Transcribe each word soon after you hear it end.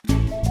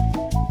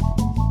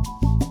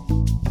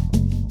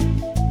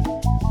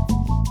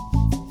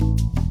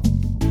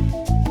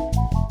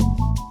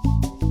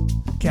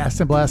Cast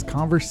and Blast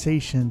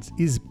Conversations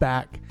is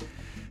back.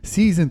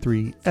 Season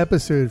 3,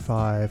 Episode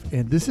 5.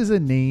 And this is a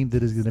name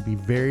that is going to be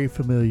very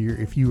familiar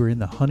if you are in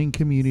the hunting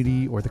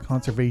community or the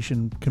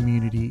conservation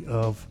community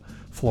of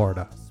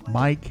Florida.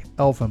 Mike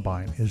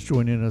Elfenbein is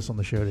joining us on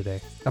the show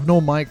today. I've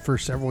known Mike for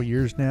several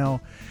years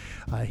now.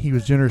 He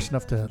was generous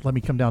enough to let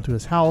me come down to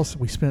his house.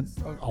 We spent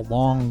a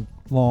long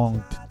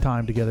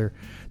time together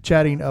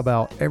chatting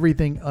about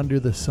everything under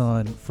the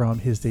sun, from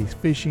his days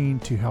fishing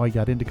to how he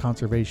got into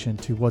conservation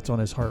to what's on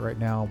his heart right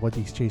now, what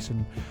he's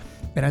chasing.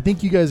 And I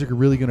think you guys are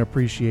really going to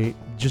appreciate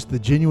just the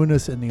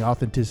genuineness and the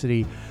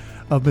authenticity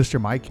of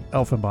Mr. Mike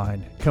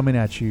Elfenbein coming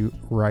at you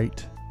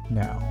right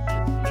now.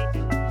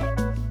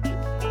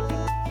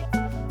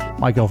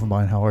 Mike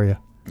Elfenbein, how are you?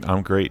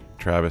 I'm great,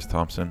 Travis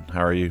Thompson.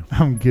 How are you?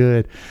 I'm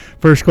good.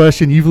 First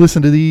question, you've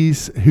listened to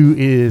these. Who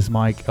is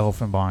Mike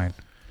Elfenbein?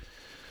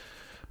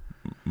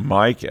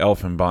 Mike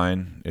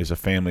Elfenbein is a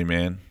family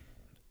man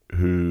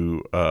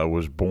who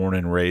was born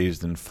and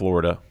raised in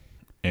Florida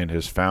and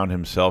has found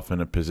himself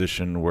in a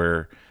position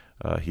where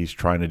he's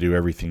trying to do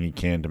everything he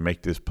can to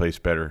make this place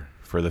better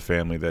for the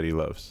family that he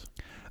loves.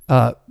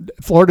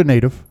 Florida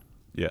native.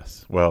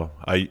 Yes. Well,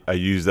 I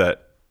use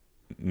that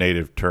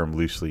native term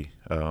loosely.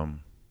 I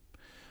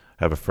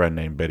have a friend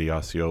named Betty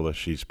Osceola.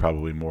 She's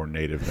probably more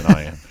native than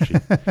I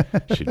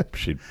am.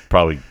 She'd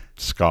probably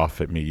scoff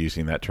at me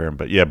using that term.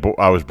 But yeah,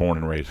 I was born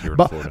and raised here in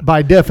Florida.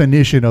 By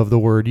definition of the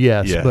word,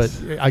 yes.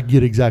 But I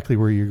get exactly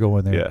where you're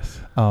going there. Yes.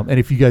 And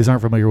if you guys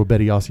aren't familiar with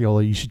Betty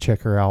Osceola, you should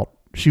check her out.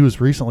 She was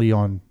recently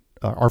on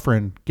our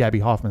friend Gabby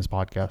Hoffman's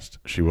podcast.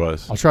 She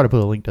was. I'll try to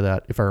put a link to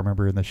that if I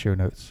remember in the show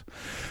notes.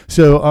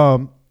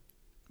 So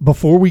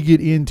before we get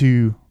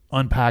into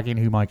unpacking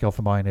who Mike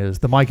Elfenbein is,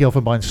 the Mike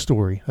Elfenbein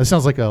story. That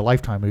sounds like a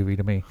Lifetime movie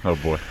to me. Oh,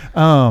 boy.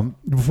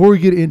 Before we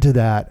get into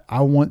that, we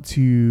got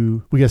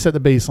to set the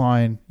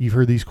baseline. You've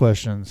heard these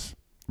questions.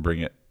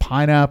 Bring it.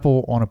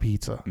 Pineapple on a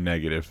pizza.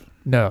 Negative.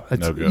 No.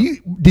 No go.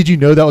 Did you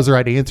know that was the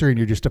right answer and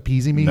you're just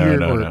appeasing me here?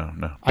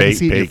 No. I can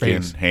see it in your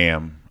bacon, face.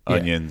 ham,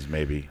 onions,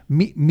 maybe.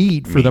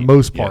 Meat for the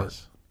most part.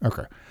 Yes.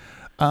 Okay.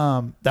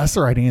 That's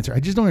the right answer.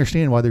 I just don't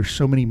understand why there's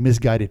so many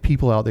misguided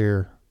people out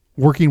there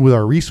working with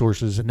our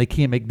resources and they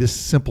can't make this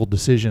simple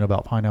decision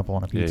about pineapple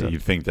on a pizza. Yeah,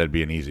 you'd think that'd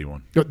be an easy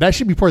one. That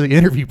should be part of the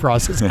interview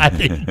process, I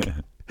think.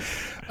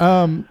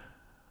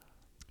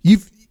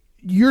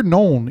 You're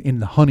known in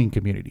the hunting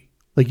community.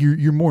 Like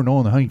you're more known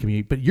in the hunting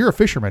community, but you're a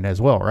fisherman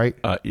as well, right?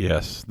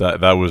 Yes, that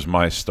was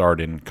my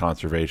start in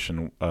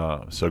conservation.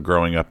 So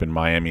growing up in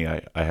Miami,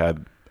 I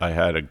had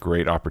a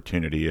great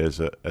opportunity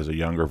as a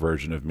younger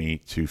version of me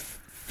to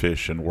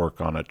fish and work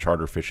on a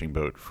charter fishing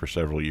boat for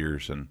several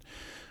years, and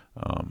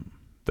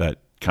that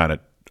kind of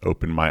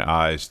opened my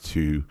eyes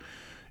to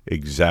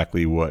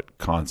exactly what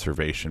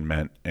conservation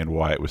meant and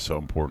why it was so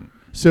important.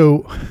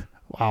 So,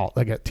 wow,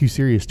 that got too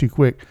serious too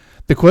quick.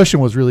 The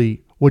question was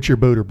really, what's your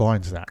boat or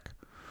blind snack?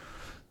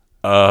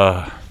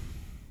 Like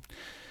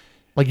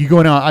you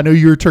going out, I know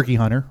you're a turkey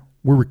hunter.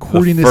 We're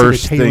recording this at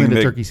the tail end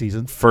of turkey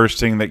season. First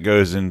thing that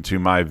goes into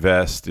my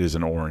vest is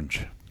an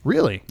orange.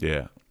 Really?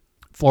 Yeah.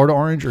 Florida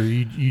orange, or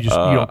you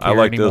don't care I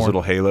like anymore? those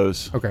little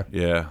halos. Okay.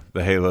 Yeah,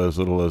 the halos,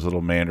 those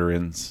little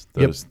mandarins.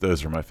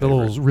 Those are my favorite. The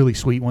little really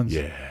sweet ones.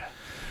 Yeah.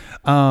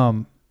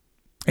 And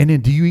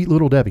then, do you eat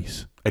Little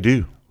Debbie's? I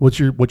do. What's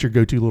your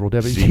go-to Little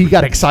Debbie's? He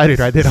got excited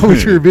right then. I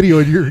was your video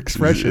and your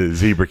expression.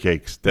 Zebra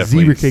cakes,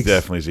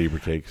 definitely zebra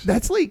cakes.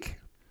 That's like,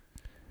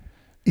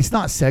 it's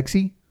not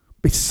sexy,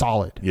 but it's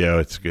solid. Yeah,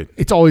 it's good.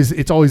 It's always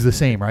the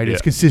same, right? Yeah.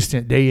 It's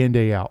consistent day in,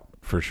 day out.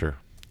 For sure.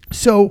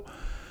 So,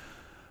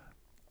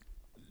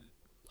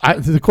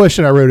 the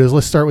question I wrote is,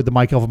 let's start with the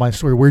Mike Elfenbein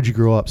story. Where'd you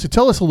grow up? So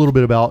tell us a little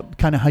bit about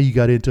kind of how you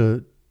got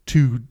into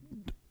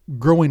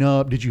growing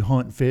up. Did you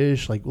hunt and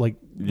fish? I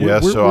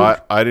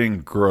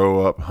didn't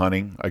grow up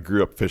hunting. I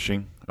grew up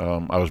fishing.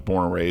 I was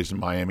born and raised in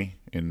Miami,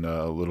 in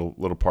a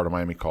little part of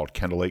Miami called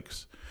Kendall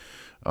Lakes.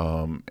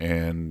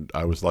 And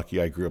I was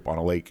lucky I grew up on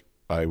a lake.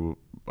 I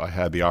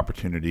had the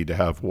opportunity to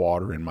have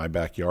water in my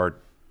backyard.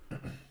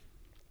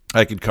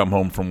 I could come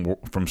home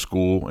from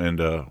school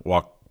and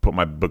put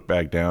my book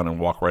bag down and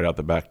walk right out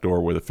the back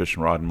door with a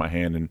fishing rod in my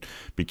hand and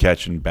be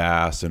catching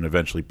bass and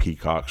eventually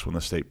peacocks when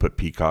the state put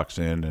peacocks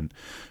in. And,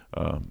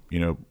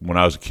 when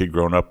I was a kid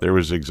growing up, there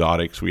was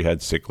exotics. We had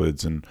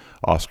cichlids and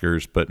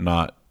Oscars, but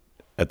not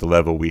at the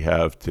level we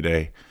have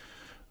today.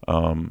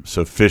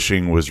 So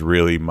fishing was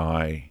really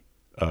my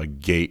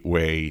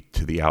gateway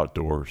to the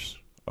outdoors.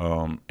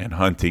 And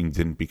hunting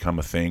didn't become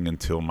a thing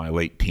until my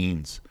late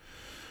teens.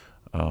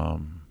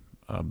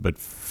 But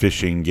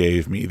fishing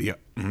gave me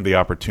the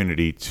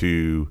opportunity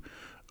to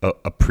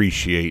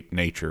appreciate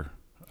nature,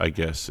 I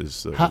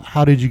guess.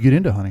 How did you get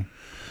into hunting?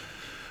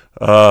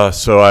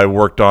 So I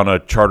worked on a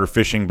charter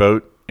fishing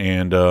boat,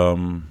 and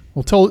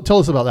well, tell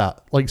us about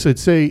that. Like, so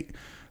say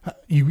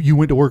you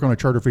went to work on a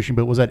charter fishing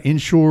boat. Was that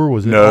inshore?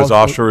 Was it no? It was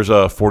offshore. It was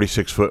a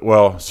 46-foot.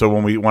 Well, so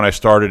when I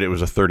started, it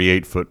was a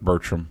 38-foot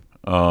Bertram.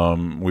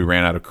 We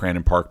ran out of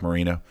Crandon Park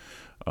Marina,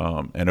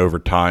 and over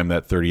time,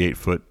 that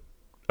 38-foot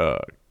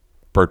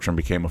Bertram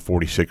became a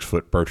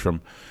 46-foot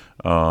Bertram.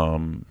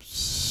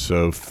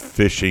 So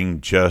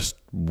fishing just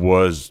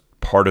was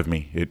part of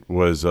me. It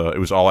was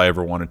all I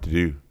ever wanted to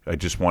do. I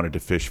just wanted to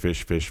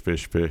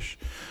fish.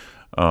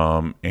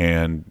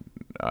 And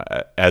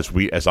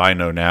as I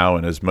know now,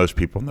 and as most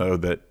people know,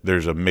 that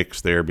there's a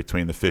mix there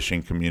between the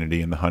fishing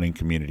community and the hunting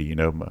community.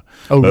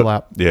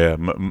 Overlap.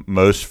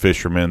 Most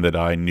fishermen that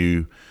I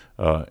knew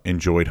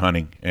enjoyed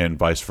hunting, and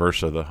vice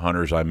versa. The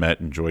hunters I met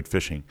enjoyed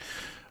fishing.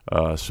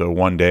 So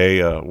one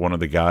day, one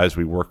of the guys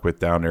we work with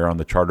down there on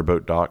the charter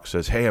boat dock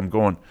says, "Hey, I'm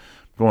going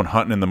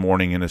hunting in the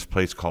morning in this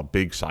place called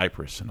Big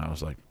Cypress." And I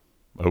was like,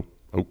 "Oh,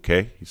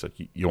 okay." He's like,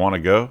 "You want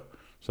to go?"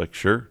 It's like,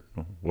 "Sure."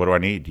 "What do I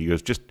need?" He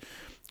goes, "Just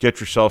get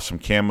yourself some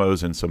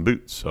camos and some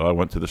boots." So I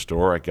went to the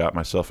store. I got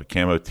myself a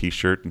camo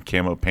T-shirt and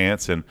camo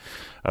pants and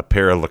a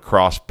pair of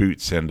lacrosse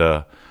boots. And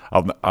to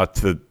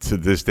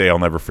this day, I'll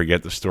never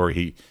forget the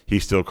story. He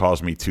still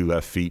calls me 2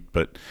 left feet.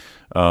 But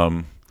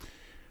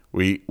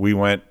we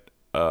went.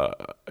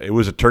 It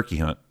was a turkey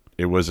hunt.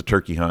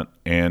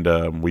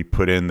 And we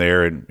put in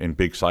there in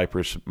Big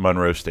Cypress,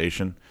 Monroe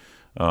Station,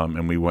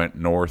 and we went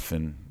north.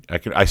 And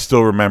I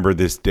still remember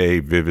this day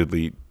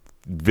vividly.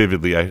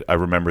 I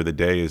remember the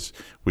day is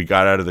we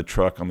got out of the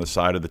truck on the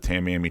side of the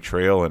Tamiami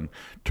Trail and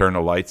turned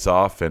the lights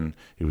off, and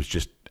it was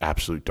just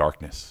absolute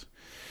darkness.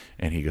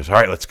 And he goes, "All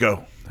right, let's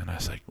go." And I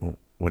was like, "Well,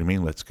 what do you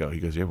mean, let's go?" He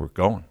goes, "Yeah, we're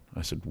going."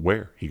 I said,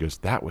 "Where?" He goes,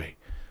 "That way.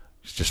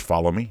 Just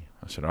follow me."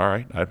 I said, "All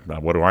right.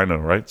 What do I know,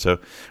 right?" So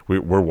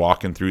we're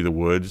walking through the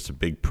woods. It's a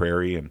big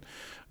prairie, and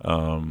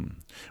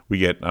we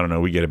get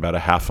about a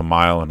half a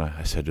mile, and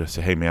I said,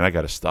 "Hey, man, I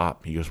got to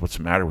stop." He goes, "What's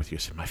the matter with you?" I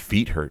said, "My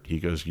feet hurt." He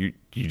goes, You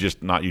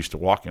just not used to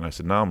walking." I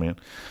said, "No, man,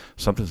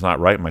 something's not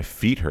right. My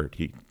feet hurt."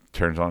 He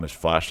turns on his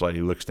flashlight.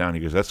 He looks down. He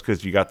goes, "That's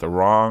because you got the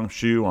wrong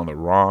shoe on the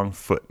wrong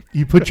foot."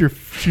 You put your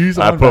shoes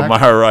on I put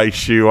my right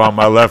shoe on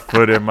my left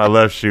foot and my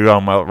left shoe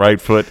on my right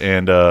foot.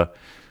 And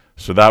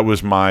so that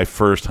was my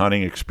first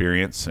hunting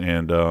experience.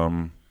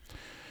 And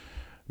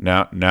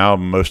now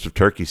most of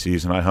turkey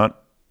season I hunt.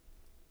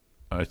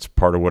 It's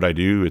part of what I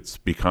do. It's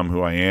become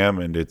who I am,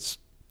 and it's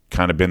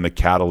kind of been the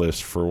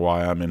catalyst for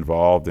why I'm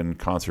involved in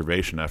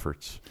conservation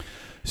efforts.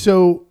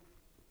 So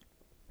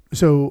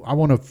I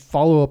want to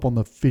follow up on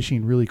the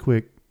fishing really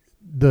quick.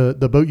 The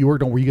boat you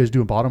worked on, were you guys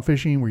doing bottom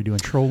fishing? Were you doing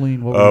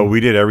trolling? We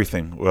did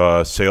everything.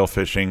 Sail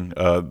fishing.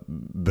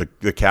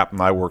 The captain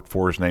I worked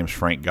for, his name's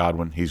Frank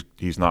Godwin.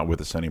 He's not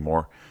with us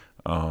anymore.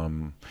 What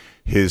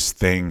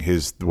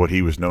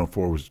he was known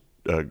for was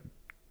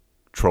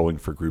trolling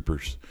for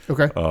groupers.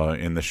 Okay.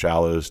 In the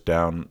shallows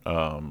down,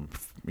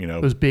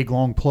 those big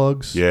long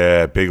plugs.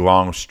 Yeah, big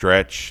long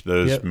stretch.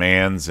 Those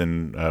mans,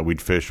 and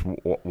we'd fish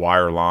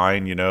wire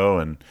line,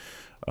 and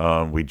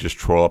we'd just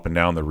troll up and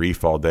down the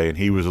reef all day. And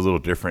he was a little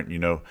different.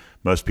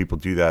 Most people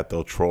do that.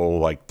 They'll troll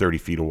like 30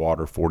 feet of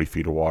water, 40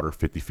 feet of water,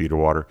 50 feet of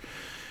water.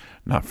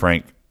 Not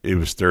Frank. It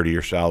was 30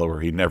 or shallower.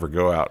 He'd never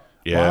go out.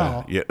 Yeah,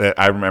 wow. Yeah.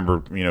 I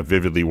remember,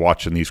 vividly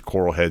watching these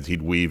coral heads.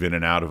 He'd weave in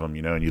and out of them,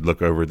 and you'd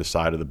look over the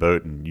side of the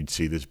boat and you'd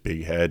see this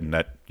big head, and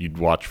that you'd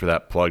watch for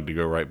that plug to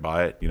go right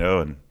by it,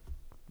 and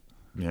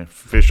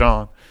fish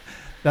on.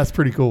 That's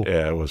pretty cool.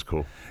 Yeah, it was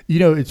cool.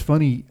 It's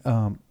funny.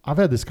 I've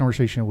had this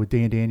conversation with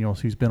Dan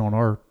Daniels, who's been on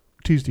our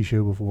Tuesday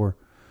show before.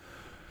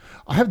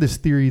 I have this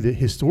theory that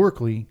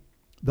historically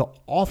the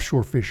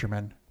offshore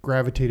fishermen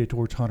gravitated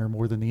towards hunter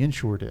more than the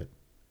inshore did,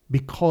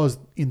 because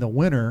in the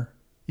winter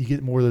you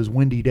get more of those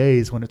windy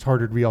days when it's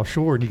harder to be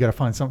offshore and you got to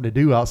find something to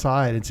do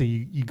outside. And so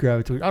you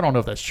gravitate. I don't know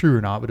if that's true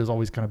or not, but it's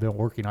always kind of been a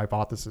working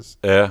hypothesis.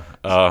 Yeah.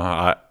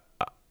 I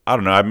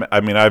don't know.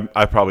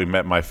 I probably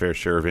met my fair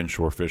share of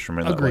inshore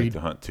fishermen that like to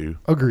hunt too.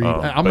 Agreed.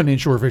 I'm an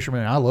inshore fisherman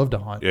and I love to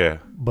hunt. Yeah.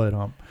 But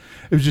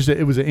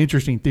it was an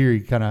interesting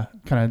theory kind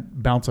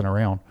of bouncing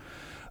around.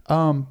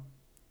 You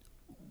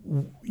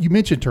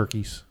mentioned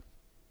turkeys.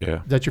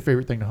 Yeah. That's your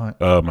favorite thing to hunt?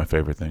 My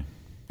favorite thing.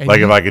 And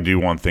if I could do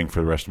one thing for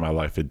the rest of my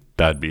life,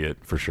 that'd be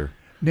it for sure.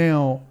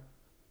 Now,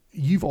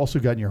 you've also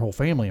gotten your whole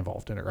family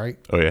involved in it, right?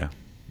 Oh, yeah.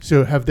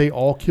 So have they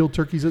all killed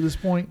turkeys at this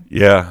point?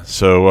 Yeah.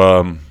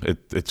 So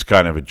it's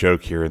kind of a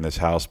joke here in this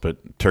house,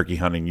 but turkey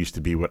hunting used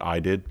to be what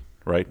I did,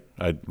 right?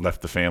 I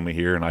left the family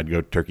here and I'd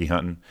go turkey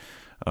hunting.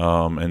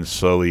 And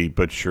slowly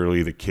but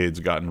surely the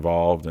kids got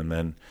involved. And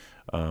then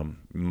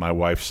my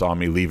wife saw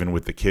me leaving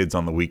with the kids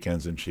on the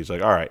weekends, and she's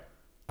like, "All right,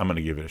 I'm going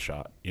to give it a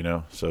shot,"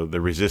 So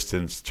the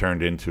resistance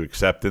turned into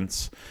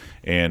acceptance,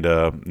 and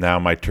now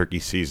my turkey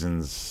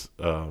seasons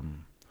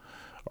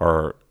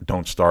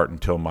don't start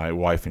until my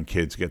wife and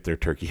kids get their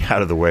turkey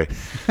out of the way.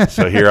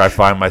 So here I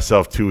find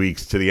myself 2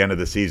 weeks to the end of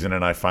the season,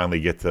 and I finally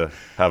get to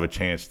have a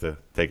chance to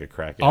take a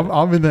crack at it.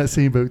 I'm in that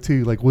same boat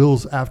too. Like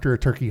Will's after a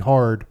turkey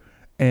hard,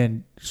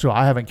 and so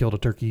I haven't killed a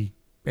turkey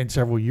in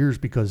several years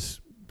because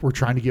we're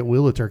trying to get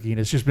Will a turkey, and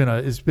it's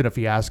been a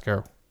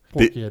fiasco.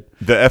 Poor kid.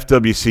 The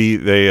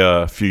FWC, they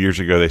a few years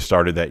ago, they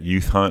started that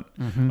youth hunt,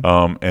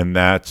 and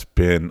that's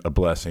been a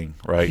blessing,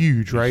 right?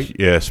 Huge, right?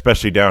 Yeah,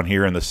 especially down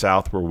here in the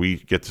South where we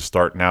get to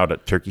start now to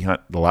turkey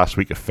hunt the last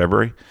week of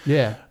February.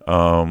 Yeah.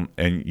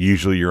 And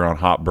usually you're on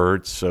hot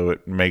birds, so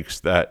it makes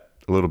that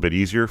a little bit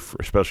easier,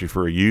 especially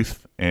for a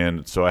youth.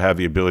 And so I have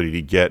the ability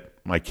to get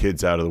my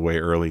kids out of the way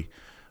early,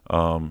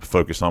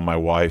 focus on my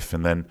wife.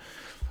 And then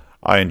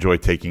I enjoy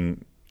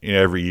taking,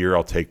 every year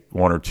I'll take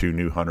one or two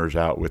new hunters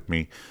out with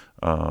me,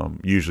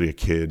 usually a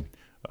kid.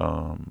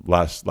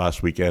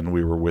 Last weekend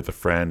we were with a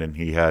friend, and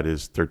he had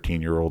his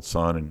 13-year-old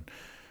son, and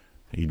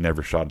he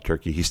never shot a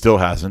turkey. He still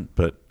hasn't,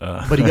 but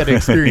he got to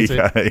experience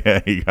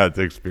it. He got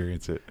to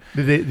experience it.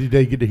 Did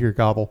they get to hear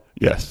gobble?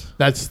 Yes.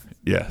 That's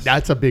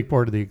a big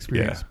part of the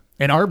experience. Yeah.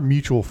 And our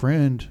mutual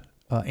friend,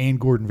 Ann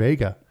Gordon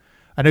Vega,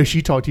 I know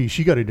she talked to you.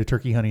 She got into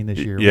turkey hunting this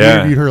year. Yeah. We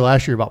interviewed her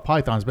last year about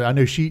pythons, but I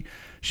know she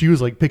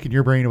was like picking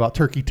your brain about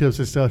turkey tips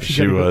and stuff.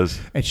 She was.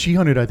 And she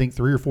hunted, I think,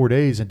 3 or 4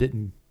 days and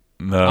didn't.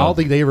 No. I don't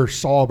think they ever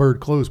saw a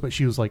bird close, but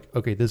she was like,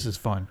 okay, this is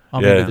fun.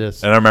 I'm into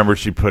this. And I remember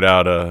she put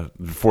out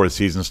before the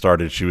season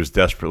started, she was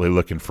desperately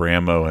looking for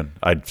ammo, and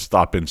I'd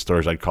stop in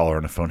stores. I'd call her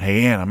on the phone.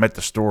 Hey, Ann, I'm at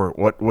the store.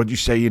 What'd you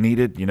say you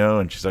needed?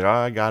 And she's like, oh,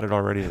 I got it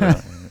already.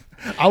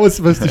 I was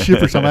supposed to ship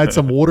her some. I had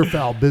some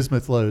waterfowl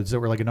bismuth loads that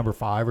were like a number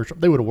 5 or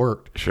something. They would have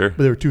worked. Sure.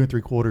 But they were 2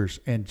 3/4.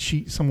 And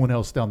someone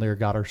else down there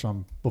got her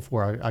some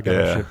before I got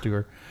them shipped to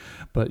her.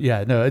 But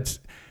yeah, no,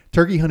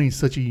 turkey hunting is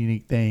such a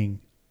unique thing.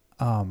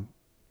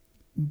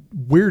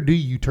 Where do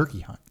you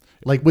turkey hunt?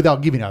 Like,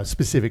 without giving out a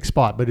specific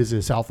spot, but is it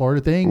a South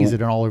Florida thing? Is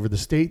it an all over the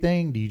state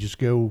thing? Do you just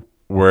go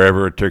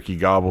wherever a turkey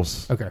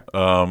gobbles? Okay.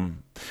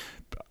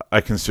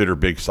 I consider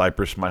Big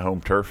Cypress my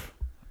home turf.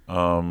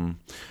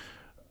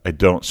 I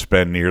don't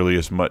spend nearly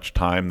as much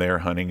time there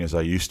hunting as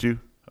I used to.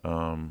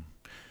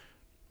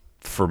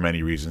 For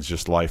many reasons,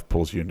 just life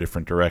pulls you in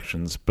different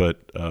directions.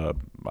 But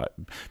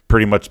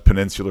pretty much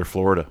peninsular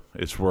Florida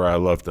is where I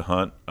love to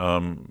hunt.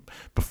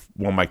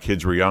 When my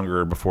kids were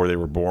younger, before they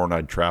were born,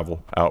 I'd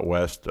travel out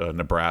west,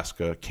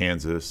 Nebraska,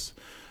 Kansas,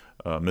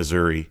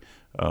 Missouri.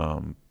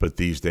 But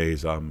these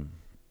days, I'm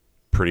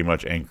pretty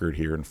much anchored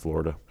here in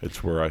Florida.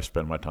 It's where I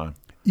spend my time.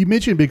 You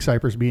mentioned Big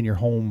Cypress being your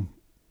home,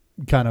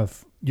 kind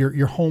of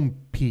your home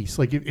piece.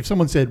 Like if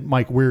someone said,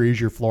 Mike, where is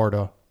your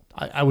Florida?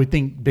 I would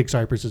think Big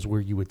Cypress is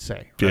where you would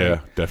say. Right?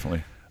 Yeah,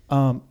 definitely.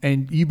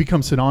 And you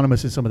become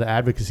synonymous in some of the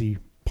advocacy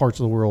parts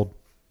of the world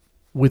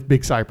with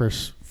Big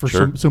Cypress for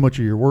so much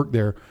of your work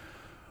there.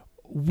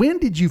 When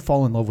did you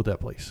fall in love with that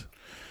place?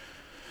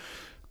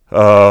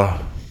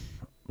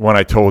 When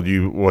I told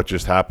you what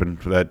just happened,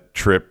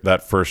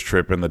 that first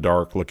trip in the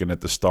dark, looking at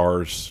the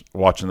stars,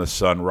 watching the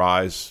sun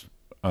rise.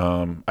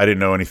 I didn't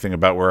know anything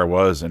about where I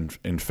was. And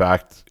in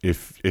fact,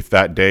 if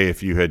that day,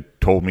 if you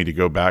had told me to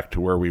go back to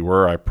where we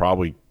were, I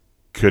probably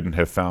couldn't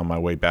have found my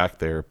way back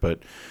there.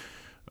 But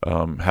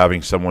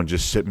having someone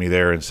just sit me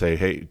there and say,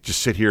 hey,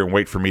 just sit here and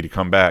wait for me to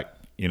come back,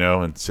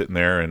 and sitting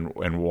there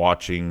and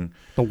watching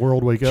the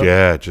world wake up.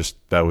 Yeah,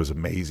 that was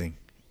amazing.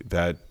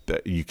 That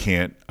you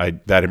can't,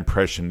 that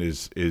impression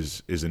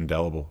is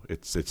indelible.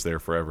 It's there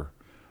forever.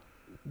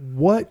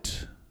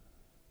 What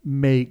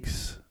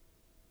makes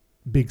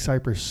Big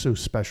Cypress so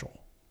special?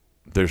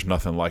 There's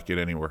nothing like it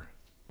anywhere.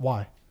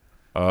 Why?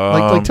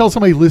 Like tell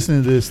somebody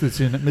listening to this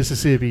that's in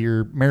Mississippi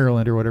or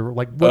Maryland or whatever,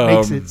 like what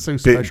makes it so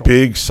special?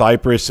 Big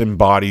Cypress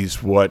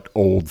embodies what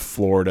old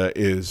Florida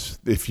is.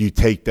 If you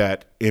take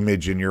that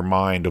image in your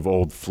mind of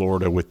old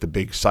Florida with the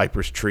big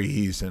cypress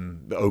trees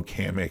and the oak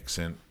hammocks,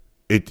 and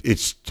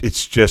it's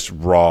just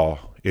raw.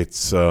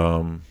 It's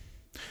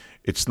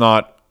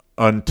not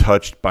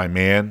untouched by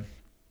man,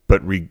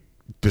 but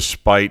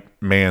despite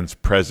man's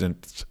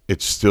presence,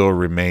 it still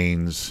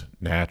remains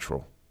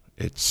natural.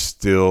 It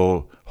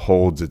still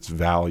holds its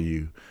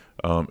value.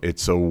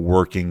 It's a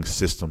working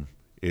system.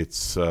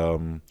 It's, I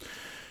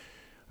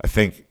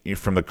think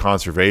from the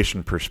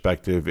conservation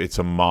perspective, it's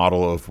a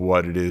model of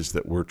what it is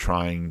that we're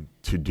trying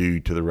to do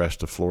to the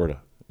rest of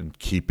Florida and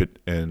keep it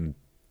and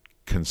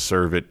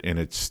conserve it in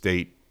its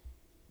state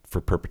for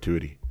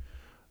perpetuity.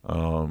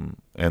 And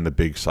the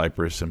Big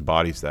Cypress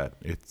embodies that.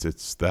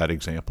 It's that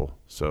example.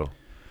 So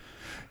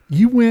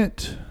you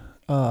went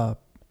to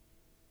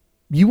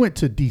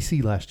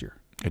DC last year.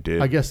 I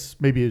did. I guess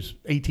maybe it was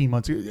 18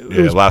 months ago.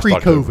 It was last pre-COVID.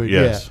 October,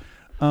 yes.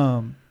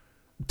 Yeah.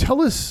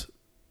 Tell us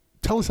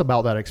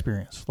about that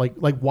experience.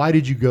 Like why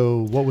did you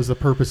go? What was the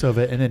purpose of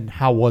it? And then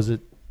how was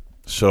it?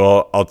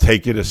 So I'll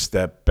take it a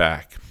step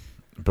back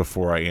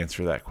before I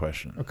answer that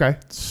question. Okay.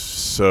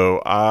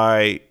 So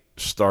I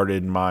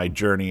started my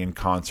journey in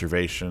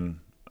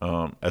conservation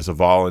as a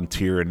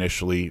volunteer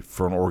initially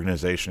for an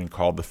organization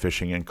called the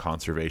Fishing and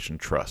Conservation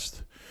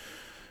Trust.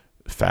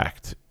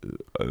 Fact,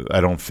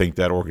 I don't think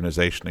that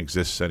organization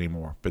exists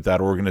anymore, but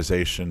that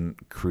organization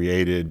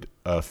created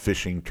a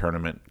fishing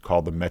tournament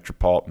called the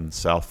Metropolitan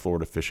South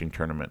Florida Fishing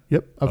Tournament.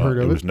 Yep, I've heard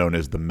of it. It was known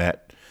as the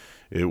Met.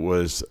 It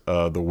was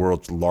the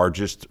world's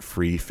largest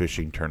free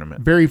fishing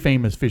tournament. Very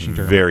famous fishing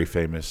tournament. Very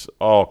famous.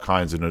 All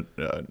kinds of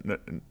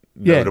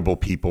notable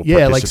people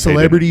participated. Yeah, like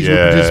celebrities would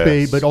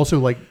participate, but also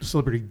like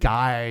celebrity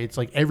guides,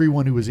 like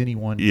everyone who was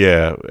anyone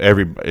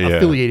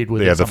affiliated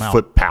with it somehow. The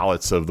Foot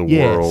Palates of the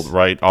world,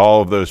 right?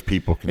 All of those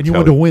people can. And you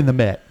wanted to win the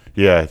Met.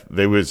 Yeah,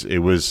 it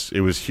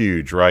was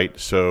huge, right?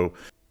 So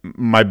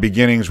my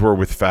beginnings were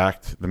with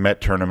Fact, the Met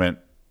tournament.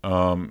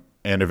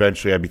 And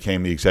eventually I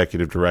became the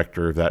executive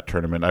director of that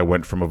tournament. I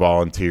went from a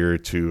volunteer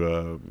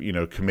to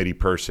a committee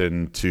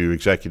person to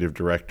executive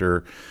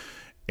director.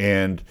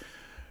 And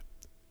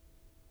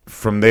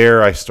from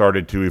there, I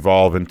started to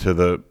evolve into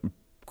the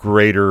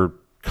greater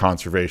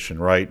conservation,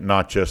 right?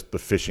 Not just the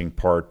fishing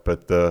part,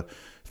 but the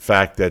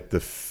fact that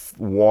the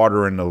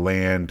water and the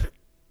land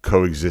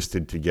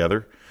coexisted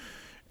together.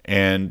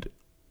 And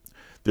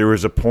there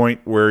was a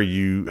point where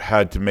you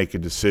had to make a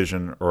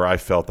decision, or I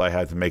felt I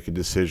had to make a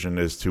decision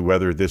as to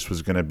whether this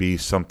was going to be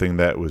something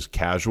that was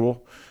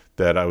casual,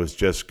 that I was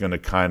just going to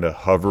kind of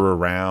hover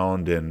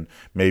around and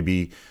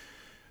maybe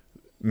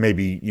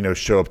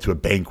show up to a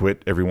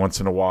banquet every once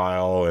in a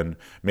while, and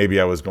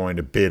maybe I was going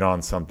to bid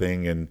on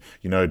something, and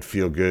it'd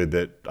feel good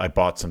that I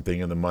bought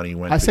something and the money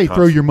went. I say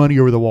throw your money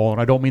over the wall,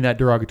 and I don't mean that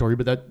derogatory,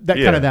 but that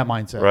kind of that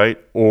mindset, right?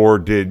 Or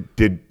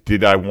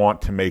did I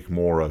want to make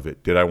more of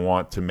it? Did I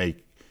want to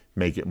make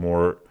it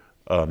more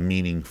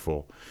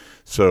meaningful?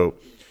 So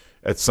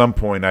at some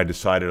point I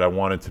decided I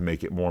wanted to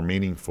make it more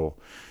meaningful.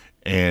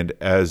 And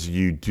as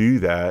you do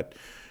that,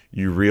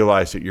 you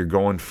realize that you're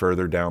going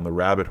further down the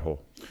rabbit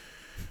hole,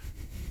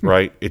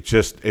 right?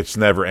 It's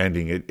never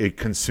ending. It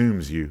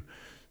consumes you.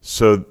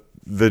 So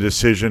the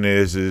decision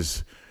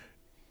is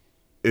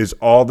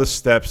all the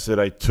steps that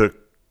I took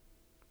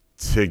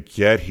to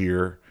get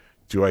here,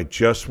 do I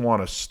just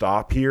want to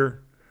stop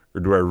here,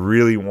 or do I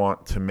really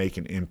want to make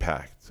an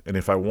impact? And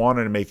if I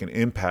wanted to make an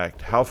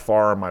impact, how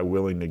far am I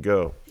willing to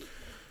go?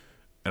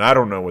 And I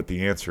don't know what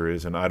the answer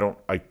is. And a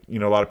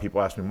lot of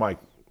people ask me, Mike,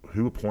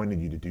 who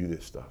appointed you to do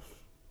this stuff?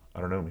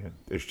 I don't know, man.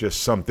 There's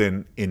just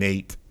something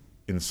innate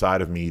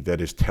inside of me that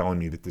is telling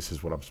me that this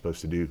is what I'm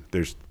supposed to do.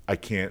 There's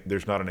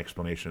not an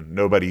explanation.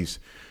 Nobody's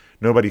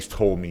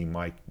told me,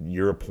 Mike,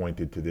 you're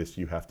appointed to this,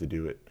 you have to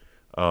do it.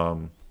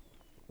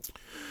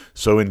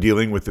 So in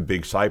dealing with the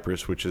Big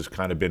Cypress, which has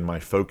kind of been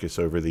my focus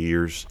over the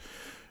years,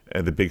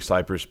 and the Big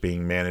Cypress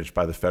being managed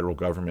by the federal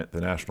government,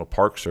 the National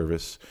Park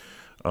Service,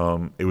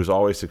 it was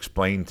always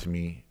explained to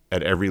me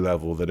at every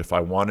level that if I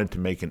wanted to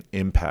make an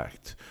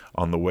impact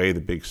on the way the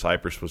Big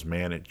Cypress was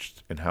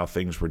managed and how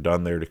things were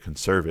done there to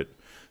conserve it,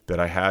 that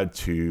I had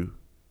to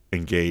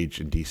engage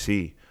in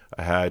D.C.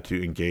 I had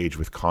to engage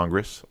with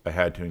Congress. I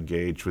had to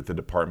engage with the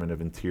Department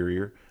of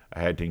Interior. I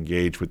had to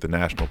engage with the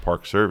National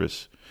Park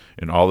Service.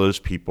 And all those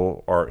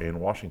people are in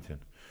Washington.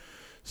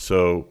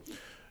 So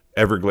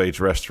Everglades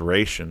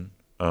restoration,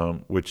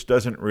 which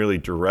doesn't really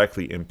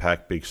directly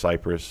impact Big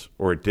Cypress,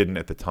 or it didn't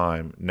at the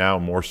time, now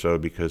more so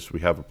because we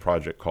have a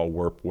project called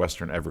WERP,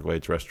 Western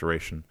Everglades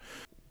Restoration.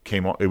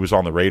 It was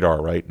on the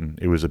radar, right? And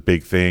it was a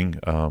big thing.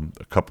 A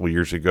couple of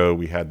years ago,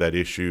 we had that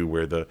issue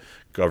where the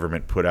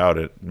government put out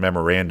a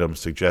memorandum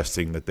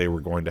suggesting that they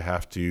were going to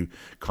have to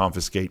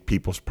confiscate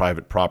people's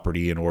private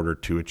property in order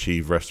to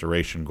achieve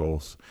restoration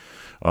goals.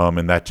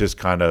 And that just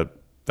that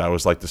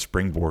was like the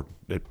springboard.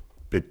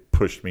 It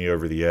pushed me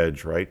over the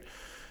edge, right?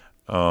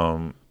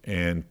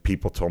 And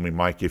people told me,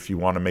 Mike, if you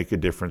want to make a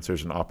difference,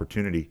 there's an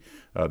opportunity.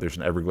 There's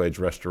an Everglades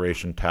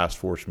Restoration Task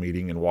Force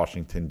meeting in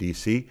Washington,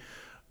 D.C.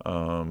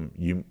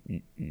 You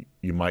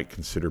might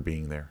consider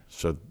being there.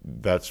 So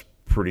that's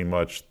pretty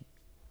much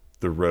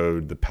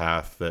the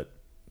path that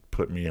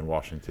put me in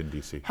Washington,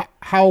 D.C.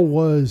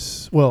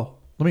 Well,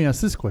 let me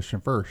ask this question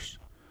first.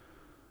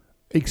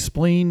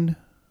 Explain,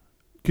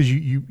 because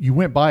you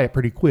went by it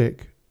pretty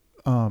quick.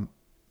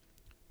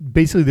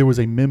 Basically, there was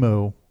a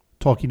memo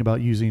talking about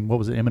using, what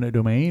was it, eminent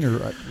domain,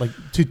 or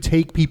to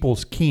take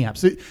people's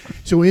camps.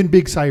 So in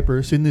Big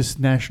Cypress, in this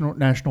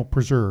national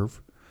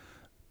preserve,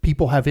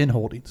 people have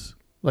inholdings.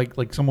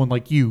 Like someone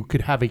like you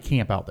could have a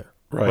camp out there,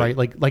 right?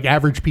 Like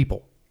average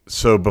people.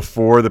 So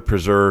before the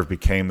preserve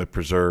became the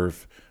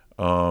preserve,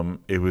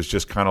 it was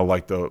just kind of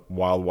like the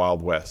wild,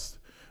 wild west.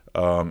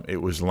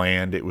 It was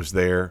land, it was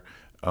there,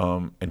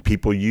 and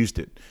people used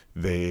it.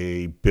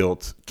 They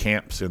built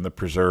camps in the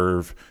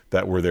preserve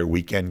that were their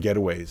weekend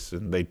getaways,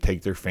 and they'd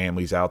take their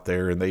families out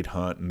there, and they'd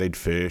hunt, and they'd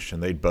fish,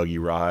 and they'd buggy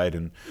ride,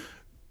 and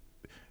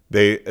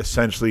they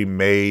essentially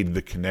made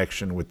the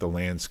connection with the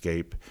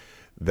landscape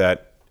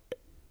that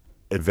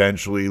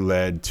eventually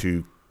led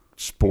to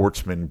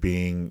sportsmen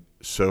being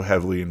so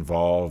heavily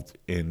involved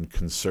in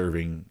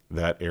conserving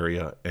that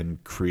area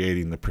and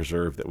creating the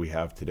preserve that we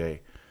have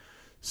today.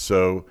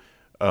 So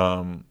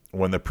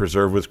when the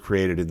preserve was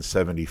created in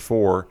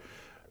 1974,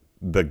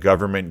 the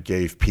government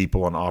gave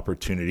people an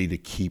opportunity to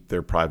keep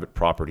their private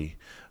property.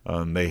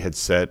 They had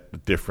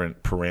set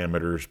different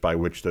parameters by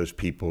which those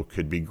people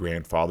could be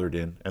grandfathered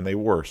in, and they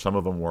were. Some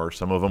of them were,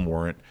 some of them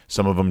weren't.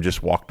 Some of them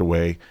just walked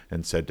away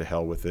and said to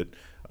hell with it.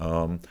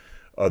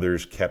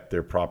 Others kept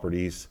their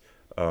properties.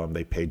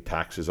 They paid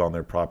taxes on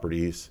their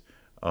properties.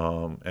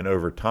 And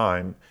over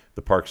time,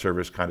 the Park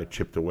Service kind of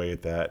chipped away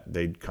at that.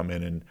 They'd come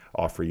in and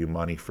offer you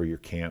money for your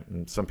camp.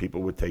 And some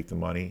people would take the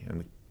money,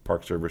 and the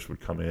Park Service would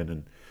come in,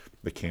 and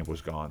the camp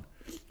was gone.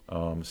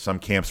 Some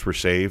camps were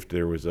saved.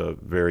 There was a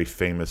very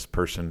famous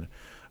person,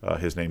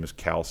 his name is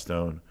Cal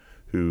Stone,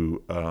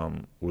 who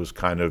was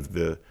kind of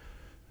the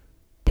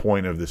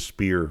point of the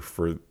spear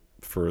for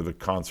the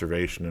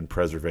conservation and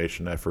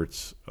preservation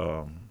efforts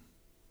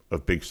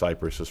Big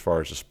Cypress as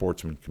far as the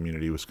sportsman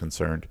community was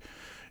concerned.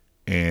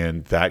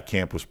 And that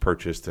camp was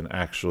purchased and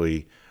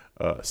actually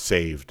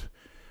saved.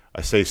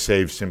 I say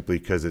saved simply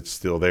because it's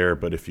still there,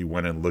 but if you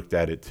went and looked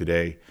at it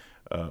today,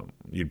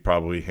 you'd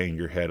probably hang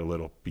your head a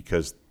little,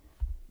 because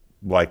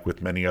like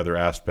with many other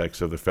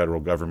aspects of the federal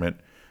government,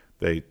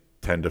 they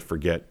tend to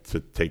forget to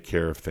take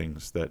care of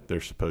things that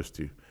they're supposed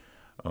to.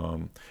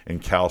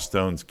 And Cal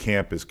Stone's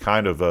camp is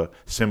kind of a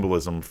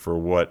symbolism for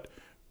what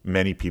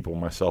many people,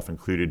 myself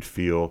included,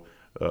 feel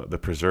the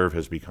preserve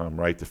has become,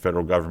 right? The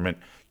federal government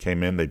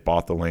came in, they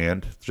bought the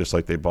land, just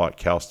like they bought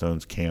Cal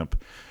Stone's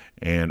camp.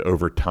 And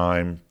over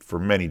time, for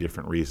many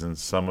different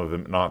reasons, some of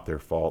them not their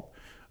fault,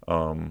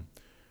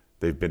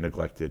 they've been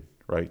neglected,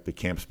 right? The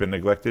camp's been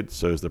neglected,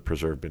 so has the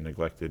preserve been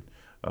neglected.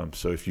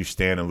 So if you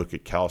stand and look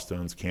at Cal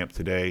Stone's camp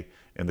today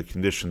and the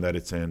condition that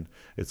it's in,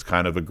 it's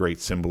kind of a great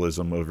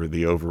symbolism over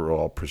the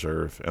overall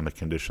preserve and the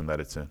condition that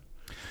it's in.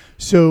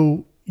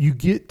 So you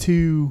get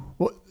to,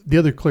 well, the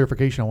other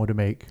clarification I wanted to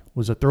make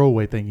was a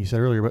throwaway thing you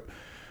said earlier, but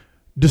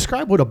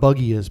describe what a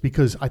buggy is,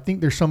 because I think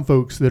there's some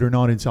folks that are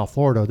not in South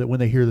Florida that when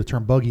they hear the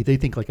term buggy, they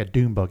think like a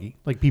dune buggy,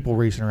 like people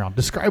racing around.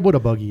 Describe what a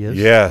buggy is.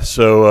 Yeah,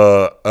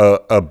 so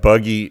a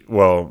buggy,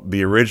 well,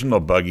 the original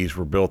buggies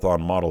were built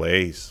on Model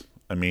A's.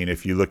 I mean,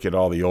 if you look at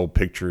all the old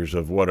pictures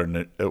of what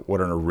an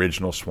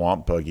original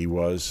swamp buggy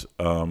was,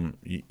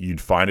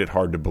 you'd find it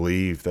hard to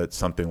believe that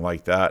something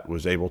like that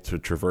was able to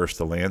traverse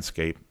the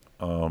landscape,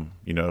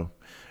 you know.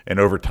 And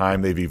over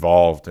time, they've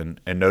evolved, and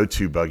no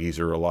two buggies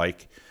are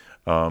alike.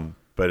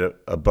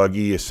 But a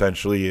buggy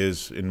essentially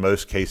is, in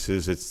most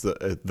cases, it's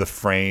the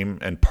frame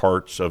and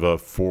parts of a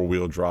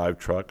four-wheel drive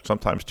truck,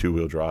 sometimes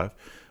two-wheel drive,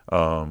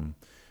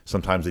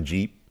 sometimes a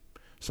Jeep,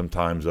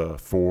 sometimes a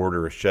Ford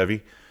or a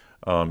Chevy.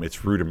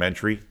 It's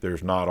rudimentary.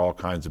 There's not all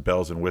kinds of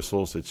bells and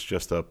whistles. It's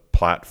just a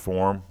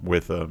platform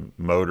with a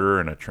motor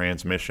and a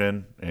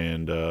transmission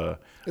and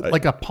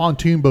like a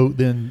pontoon boat.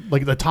 Then,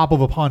 like the top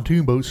of a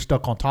pontoon boat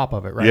stuck on top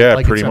of it, right? Yeah,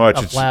 like pretty much.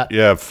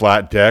 It's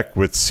flat deck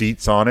with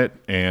seats on it,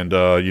 and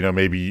you know,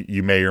 maybe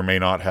you may or may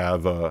not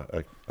have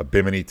a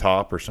bimini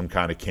top or some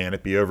kind of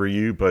canopy over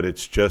you, but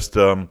it's just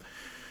they're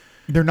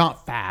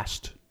not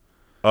fast.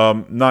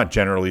 Not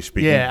generally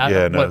speaking.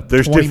 No.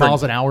 There's 20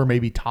 miles an hour,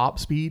 maybe top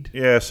speed.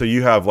 Yeah, so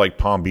you have like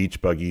Palm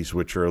Beach buggies,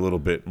 which are a little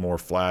bit more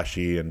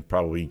flashy and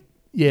probably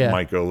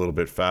might go a little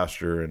bit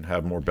faster and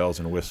have more bells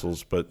and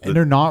whistles. But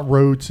they're not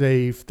road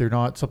safe. They're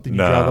not something you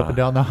drive up and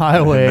down the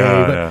highway.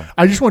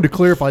 I just wanted to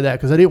clarify that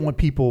because I didn't want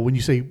people, when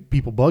you say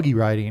people buggy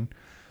riding,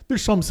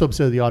 there's some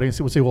subset of the audience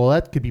that would say, well,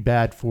 that could be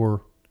bad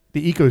for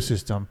the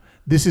ecosystem.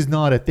 This is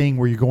not a thing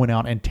where you're going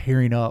out and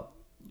tearing up.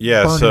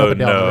 Yeah, so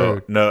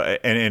no,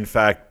 and in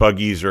fact,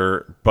 buggies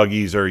are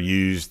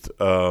used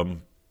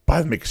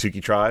by the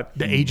Miccosukee tribe,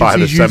 by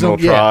the Seminole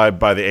tribe,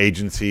 by the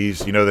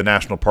agencies. You know, the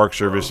National Park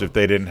Service. If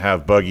they didn't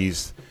have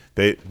buggies,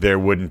 there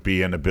wouldn't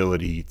be an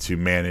ability to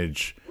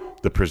manage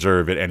the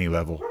preserve at any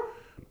level.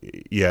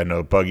 Yeah,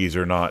 no, buggies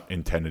are not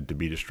intended to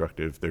be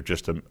destructive. They're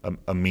just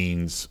a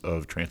means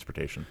of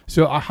transportation.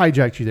 So I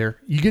hijacked you there.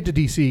 You get to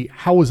DC.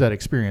 How was that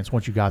experience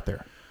once you got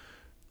there?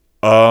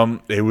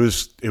 It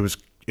was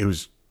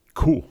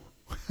cool.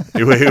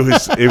 It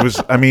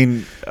was, I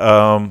mean,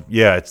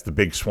 it's the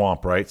big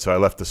swamp, right? So I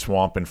left the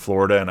swamp in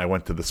Florida and I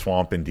went to the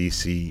swamp in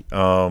DC.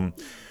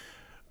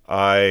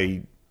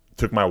 I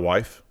took my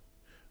wife,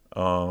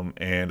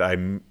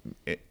 and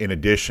in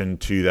addition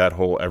to that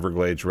whole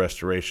Everglades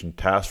Restoration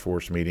Task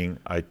Force meeting,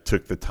 I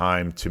took the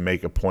time to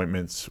make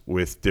appointments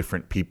with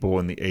different people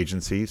in the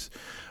agencies.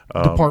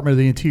 Department of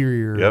the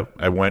Interior. Yep.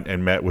 I went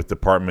and met with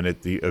Department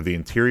of the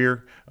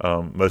Interior.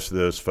 Most of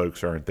those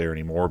folks aren't there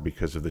anymore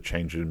because of the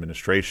change in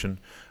administration.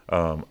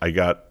 I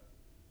got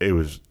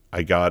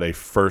a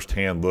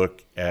firsthand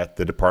look at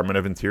the Department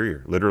of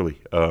Interior, literally.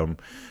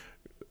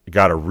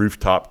 Got a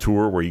rooftop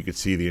tour where you could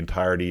see the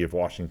entirety of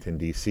Washington,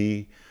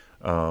 D.C.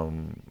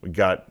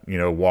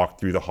 Walked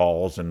through the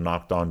halls and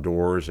knocked on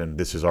doors, and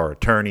this is our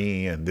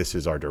attorney and this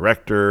is our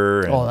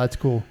director. And, that's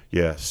cool.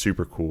 Yeah,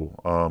 super cool.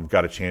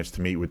 Got a chance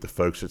to meet with the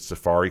folks at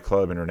Safari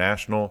Club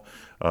International.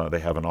 They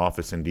have an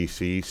office in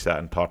D.C. Sat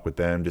and talked with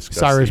them,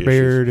 discussed Cyrus the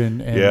Baird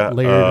issues. and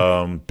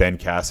Laird. Ben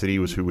Cassidy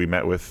was who we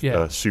met with.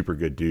 Yeah. Super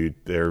good dude.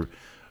 They're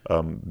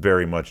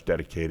very much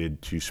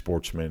dedicated to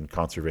sportsmen,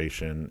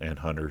 conservation, and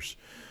hunters.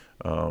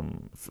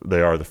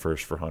 They are the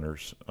first for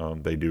hunters.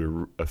 They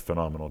do a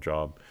phenomenal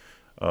job.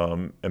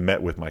 I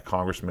met with my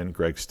congressman,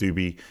 Greg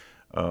Stubbe,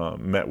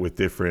 met with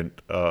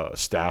different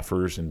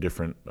staffers in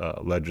different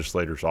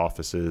legislators'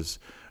 offices,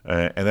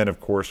 and then, of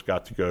course,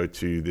 got to go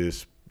to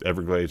this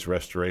Everglades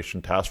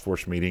Restoration Task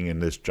Force meeting in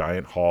this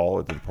giant hall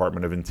at the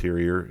Department of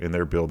Interior in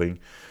their building.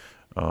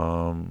 It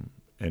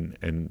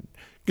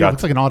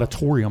looks like an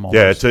auditorium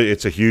Yeah, almost.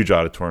 it's a huge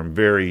auditorium,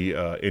 very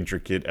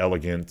intricate,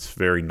 elegant,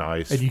 very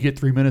nice. And you get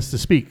 3 minutes to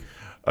speak.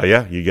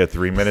 You get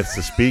 3 minutes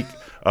to speak.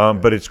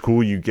 But it's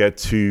cool. You get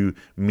to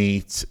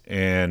meet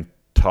and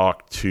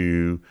talk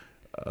to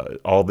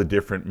all the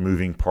different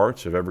moving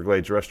parts of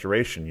Everglades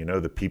restoration. You know,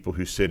 the people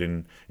who sit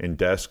in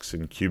desks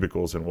and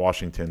cubicles in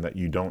Washington that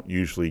you don't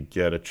usually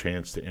get a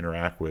chance to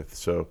interact with.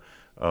 So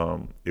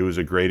It was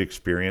a great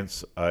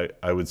experience.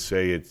 I would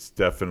say it's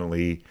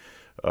definitely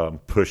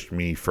pushed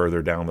me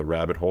further down the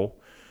rabbit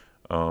hole.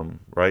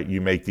 Right?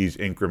 You make these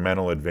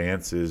incremental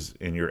advances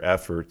in your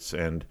efforts,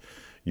 and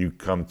you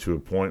come to a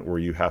point where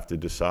you have to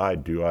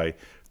decide: do I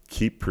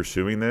keep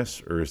pursuing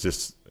this, or is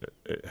this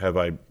have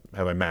I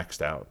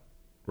maxed out?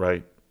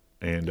 Right?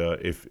 And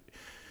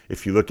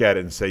if you look at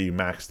it and say you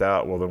maxed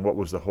out, well, then what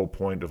was the whole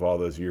point of all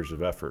those years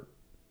of effort?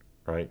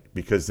 Right?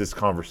 Because this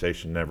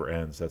conversation never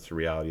ends. That's the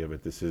reality of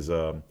it. This is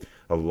a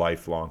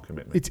lifelong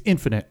commitment. It's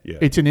infinite. Yeah.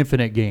 It's an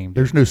infinite game.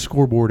 There's no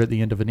scoreboard at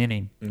the end of an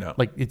inning. No.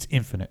 Like, it's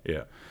infinite.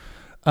 Yeah.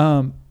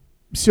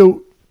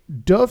 So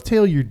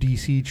dovetail your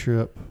DC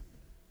trip.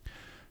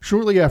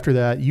 Shortly after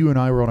that, you and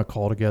I were on a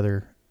call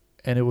together,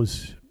 and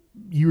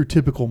you were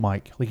typical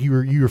Mike. Like, you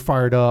were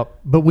fired up.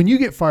 But when you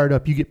get fired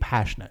up, you get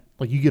passionate.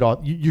 Like,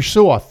 you're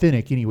so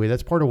authentic anyway.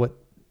 That's part of what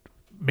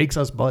makes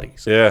us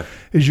buddies. Yeah.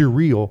 Is you're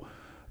real.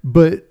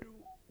 But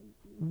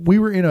we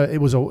were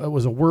it was a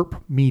WERP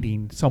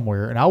meeting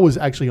somewhere, and I was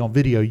actually on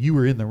video. You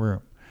were in the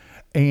room,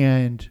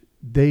 and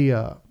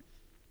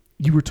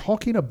you were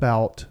talking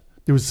about,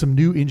 there was some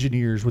new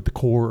engineers with the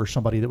Corps or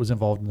somebody that was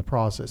involved in the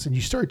process, and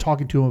you started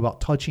talking to them about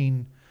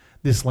touching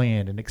this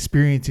land and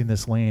experiencing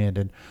this land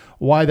and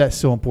why that's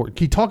so important.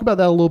 Can you talk about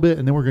that a little bit,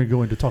 and then we're going to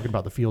go into talking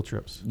about the field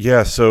trips?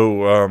 Yeah.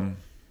 So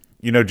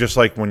just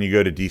like when you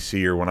go to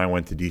D.C. or when I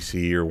went to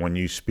D.C. or when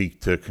you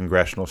speak to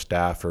congressional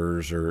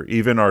staffers or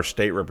even our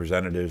state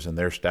representatives and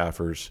their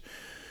staffers,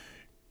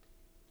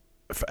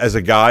 as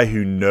a guy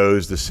who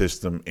knows the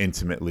system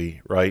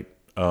intimately, right,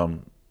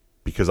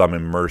 because I'm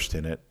immersed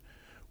in it,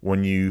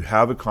 when you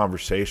have a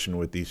conversation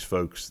with these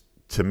folks,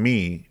 to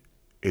me,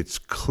 it's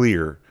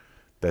clear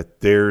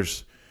that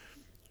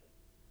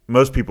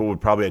most people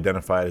would probably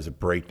identify it as a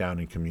breakdown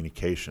in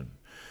communication.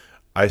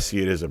 I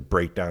see it as a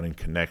breakdown in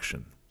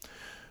connection.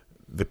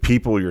 The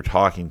people you're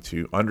talking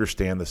to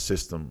understand the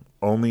system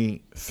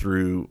only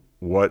through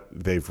what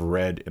they've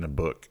read in a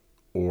book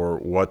or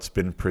what's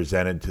been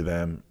presented to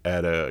them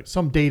at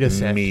some data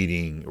set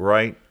meeting,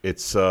 right?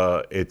 It's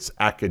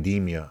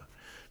academia.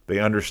 They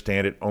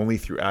understand it only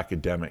through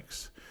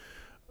academics.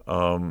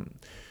 For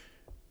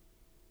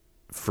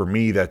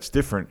me, that's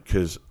different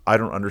because I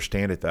don't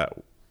understand it that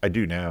I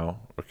do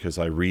now because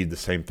I read the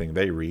same thing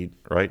they read,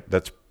 right?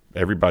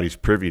 Everybody's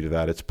privy to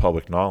that. It's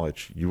public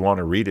knowledge. You want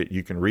to read it,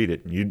 you can read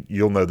it.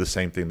 You'll know the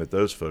same thing that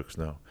those folks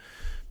know.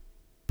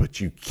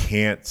 But you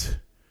can't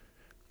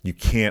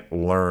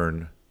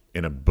learn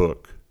in a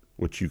book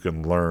what you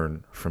can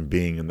learn from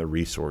being in the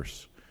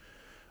resource.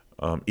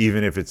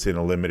 Even if it's in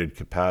a limited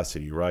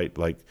capacity, right?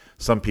 Like,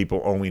 some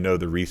people only know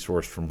the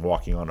resource from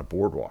walking on a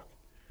boardwalk.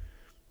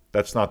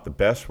 That's not the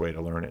best way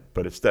to learn it,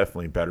 but it's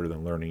definitely better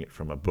than learning it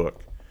from a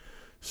book.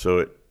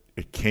 So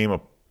it came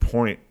a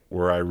point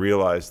where I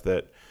realized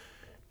that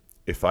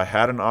if I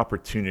had an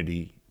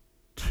opportunity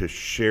to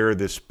share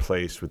this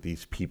place with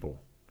these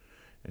people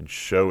and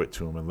show it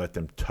to them and let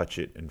them touch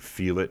it and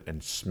feel it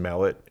and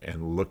smell it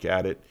and look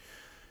at it,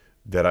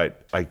 that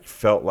I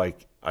felt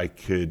like I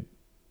could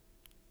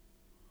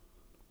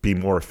be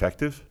more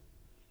effective.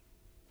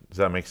 Does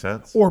that make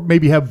sense? Or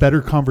maybe have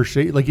better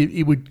conversation. Like,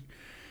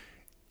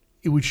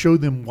 it would show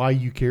them why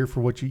you care for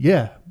what you.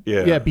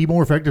 Yeah. Be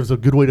more effective is a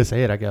good way to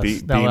say it, I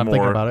guess. Now that I'm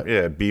thinking about it.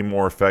 Yeah, be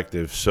more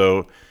effective.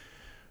 So,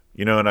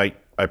 and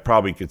I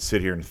probably could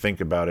sit here and think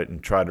about it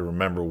and try to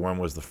remember when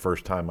was the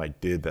first time I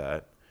did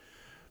that.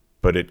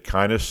 But it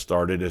kind of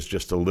started as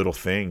just a little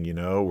thing,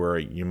 where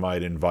you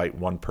might invite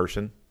one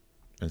person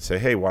and say,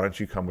 "Hey, why don't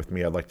you come with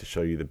me? I'd like to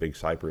show you the Big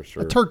Cypress."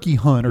 Or a turkey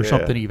hunt or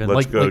something even.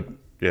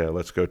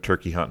 Let's go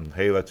turkey hunting.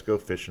 Hey, let's go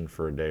fishing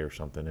for a day or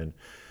something. And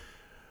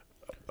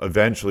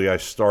eventually I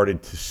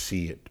started to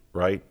see it,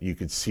 right? You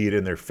could see it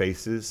in their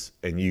faces,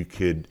 and you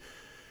could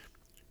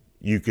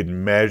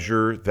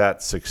measure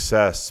that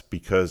success,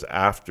 because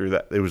after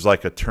that, it was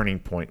like a turning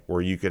point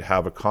where you could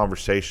have a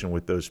conversation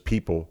with those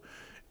people,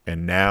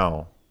 and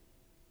now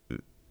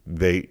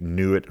they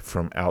knew it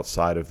from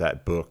outside of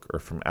that book or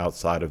from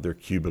outside of their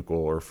cubicle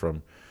or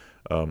from,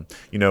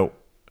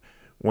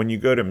 when you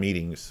go to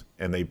meetings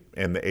and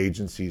the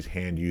agencies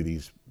hand you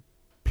these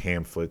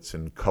pamphlets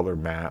and color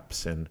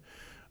maps and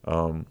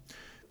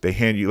they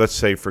hand you, let's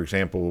say, for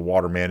example, the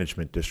Water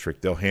Management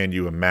District, they'll hand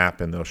you a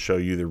map and they'll show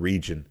you the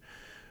region.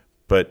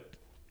 But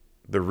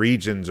the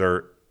regions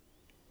are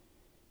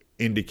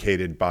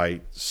indicated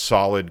by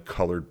solid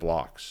colored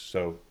blocks.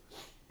 So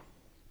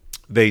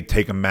they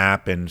take a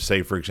map and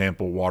say, for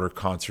example, Water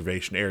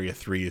Conservation Area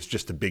 3 is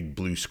just a big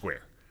blue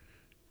square.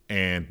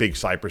 And Big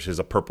Cypress is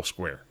a purple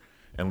square.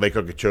 And Lake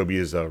Okeechobee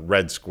is a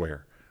red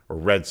square or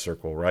red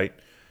circle, right?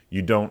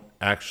 You don't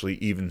actually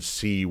even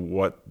see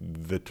what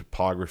the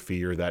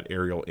topography or that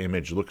aerial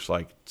image looks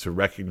like to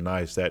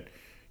recognize that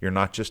you're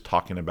not just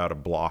talking about a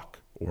block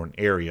or an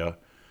area,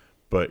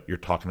 but you're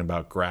talking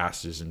about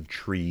grasses and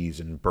trees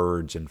and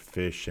birds and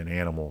fish and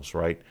animals,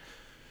 right?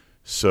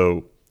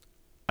 So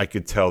I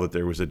could tell that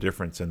there was a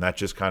difference, and that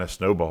just kind of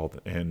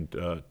snowballed. And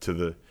to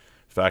the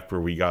fact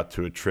where we got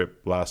to a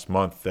trip last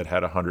month that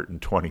had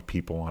 120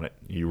 people on it.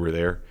 You were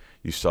there.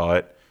 You saw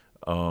it.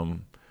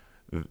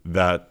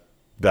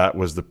 that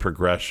was the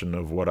progression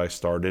of what I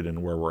started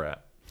and where we're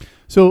at.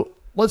 So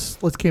let's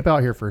camp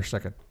out here for a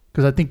second,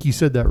 because I think you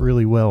said that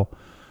really well.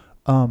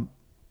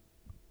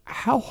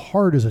 How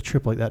hard is a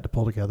trip like that to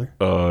pull together?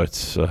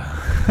 It's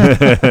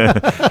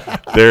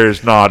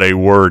there's not a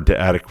word to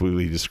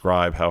adequately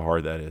describe how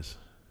hard that is.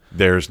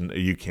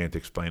 You can't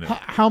explain it.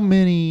 How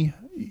many?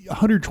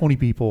 120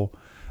 people.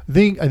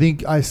 I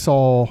think I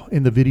saw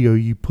in the video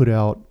you put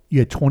out, you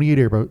had 28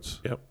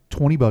 airboats,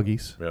 20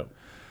 buggies. Yep.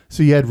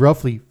 So you had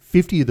roughly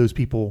 50 of those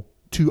people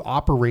to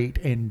operate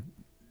and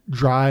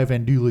drive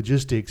and do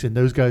logistics, and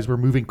those guys were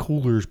moving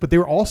coolers, but they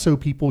were also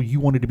people you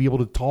wanted to be able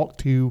to talk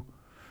to,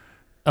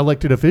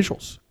 elected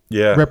officials,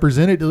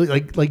 representative,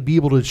 like be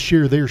able to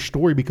share their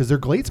story because they're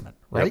Gladesmen,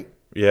 right?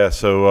 Yeah.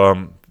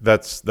 So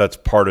that's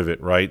part of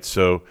it, right?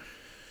 So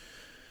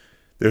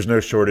there's no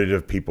shortage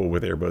of people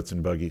with airboats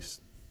and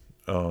buggies.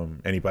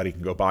 Anybody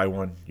can go buy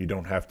one. You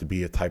don't have to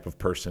be a type of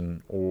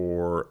person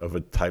or of a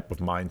type of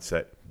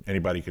mindset.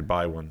 Anybody could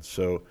buy one.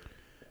 So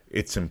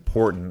it's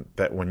important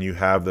that when you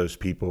have those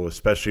people,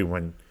 especially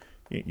when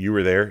you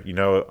were there,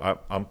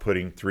 I'm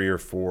putting 3 or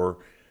 4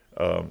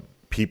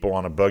 people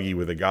on a buggy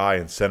with a guy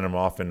and sending them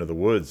off into the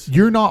woods.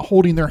 You're not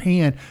holding their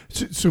hand.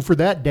 So for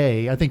that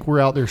day, I think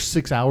we're out there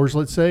 6 hours,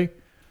 let's say.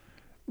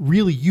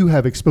 Really, you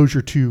have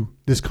exposure to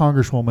this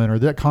congresswoman or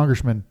that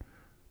congressman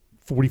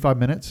 45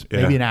 minutes,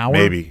 maybe an hour.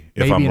 Maybe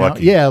if I'm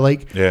lucky.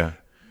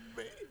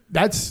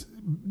 That's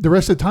the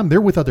rest of the time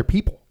they're with other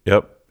people.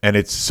 Yep. And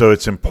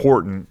it's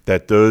important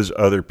that those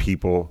other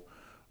people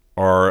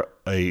are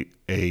a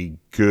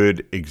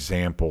good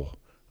example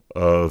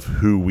of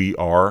who we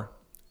are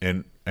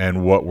and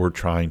what we're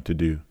trying to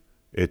do.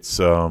 It's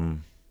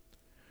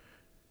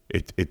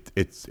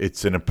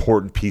it's an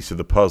important piece of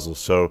the puzzle.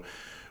 So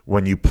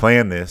when you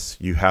plan this,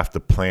 you have to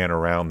plan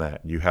around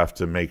that. You have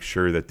to make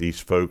sure that these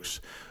folks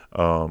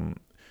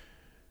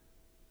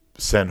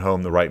send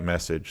home the right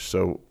message.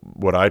 So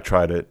what I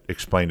try to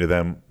explain to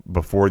them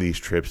before these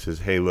trips is,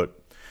 hey, look,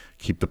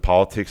 keep the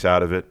politics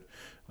out of it.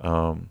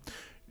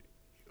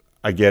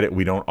 I get it.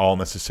 We don't all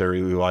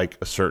necessarily like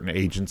a certain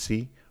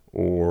agency,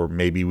 or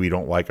maybe we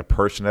don't like a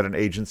person at an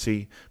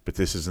agency, but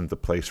this isn't the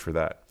place for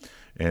that.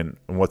 And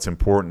what's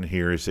important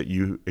here is that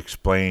you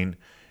explain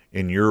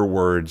in your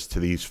words to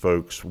these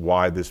folks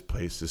why this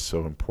place is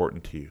so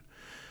important to you.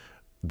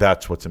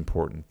 That's what's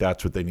important.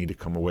 That's what they need to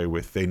come away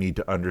with. They need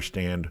to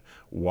understand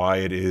why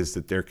it is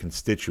that their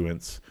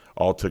constituents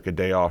all took a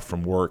day off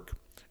from work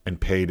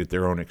and paid at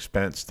their own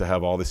expense to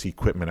have all this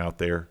equipment out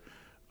there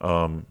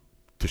to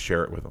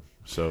share it with them.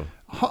 So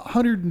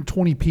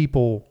 120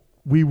 people.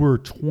 We were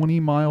 20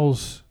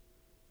 miles.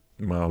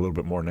 Well, a little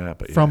bit more than that,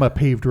 but from a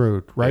paved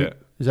road, right?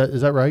 Yeah.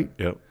 Is that right?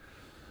 Yep.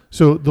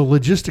 So the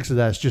logistics of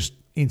that is just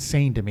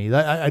insane to me.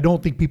 I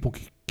don't think people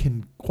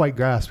can quite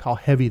grasp how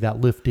heavy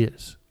that lift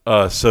is.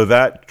 So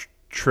that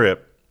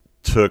trip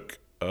took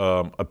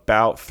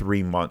about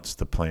 3 months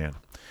to plan,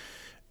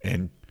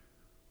 and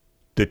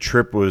the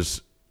trip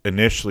was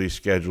initially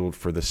scheduled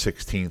for the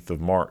 16th of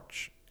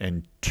March,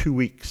 and 2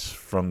 weeks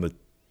from the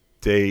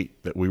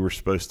date that we were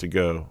supposed to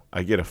go,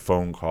 I get a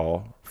phone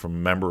call from a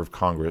member of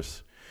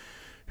Congress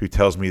who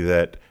tells me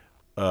that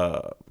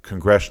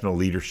congressional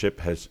leadership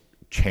has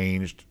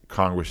changed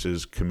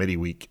Congress's committee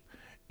week,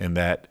 and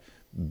that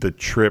the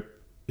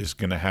trip is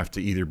going to have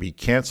to either be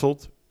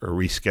canceled or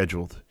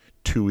rescheduled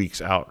 2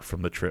 weeks out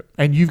from the trip.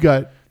 And you've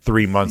got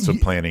 3 months of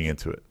planning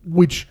into it.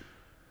 Which,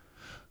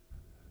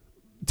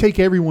 take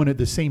everyone at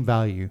the same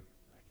value.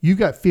 You've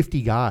got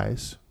 50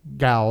 guys,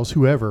 gals,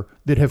 whoever,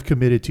 that have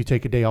committed to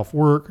take a day off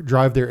work,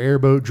 drive their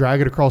airboat,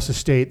 drag it across the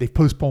state. They've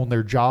postponed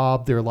their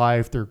job, their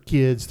life, their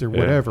kids, their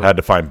whatever. Had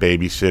to find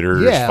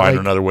babysitters, find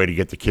another way to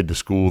get the kid to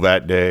school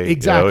that day.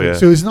 Exactly.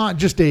 So it's not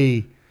just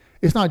we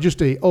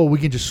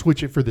can just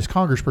switch it for this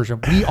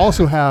congressperson. We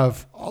also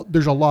have,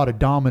 there's a lot of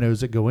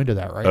dominoes that go into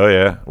that, right? Oh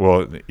yeah.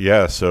 Well,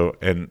 yeah. So,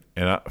 and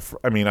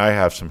I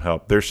have some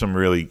help. There's some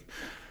really,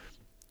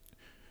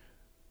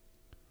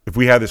 if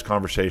we had this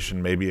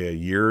conversation maybe a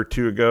year or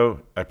two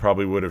ago, I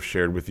probably would have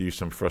shared with you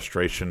some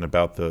frustration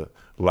about the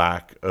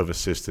lack of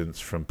assistance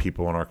from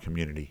people in our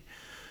community.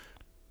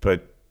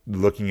 But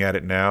looking at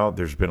it now,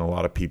 there's been a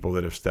lot of people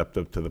that have stepped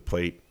up to the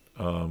plate.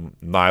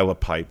 Nyla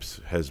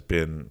Pipes has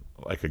been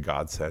like a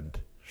godsend.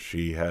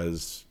 She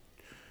has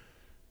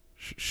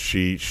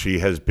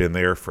been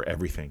there for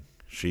everything.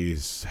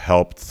 She's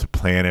helped to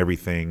plan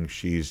everything.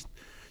 She's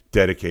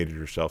dedicated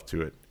herself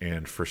to it.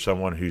 And for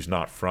someone who's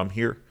not from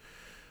here,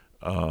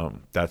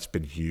 that's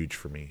been huge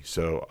for me.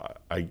 So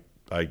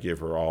I give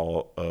her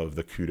all of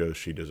the kudos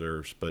she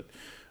deserves. But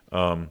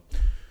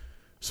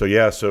so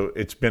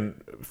it's been,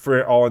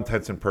 for all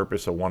intents and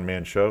purpose, a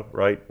one-man show,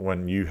 right?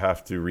 When you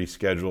have to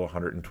reschedule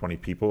 120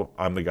 people,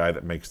 I'm the guy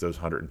that makes those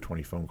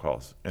 120 phone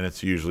calls. And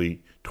it's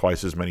usually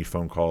twice as many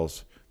phone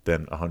calls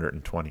than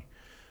 120.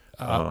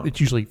 It's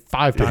usually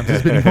 5 times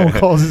as many phone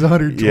calls as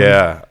 120.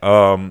 Yeah.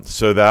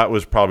 So that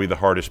was probably the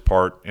hardest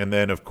part. And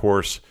then, of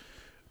course,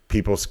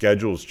 people's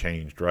schedules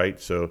changed,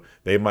 right? So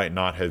they might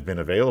not have been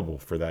available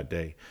for that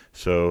day.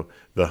 So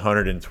the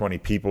 120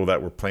 people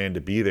that were planned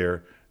to be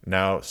there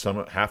Now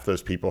half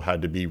those people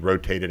had to be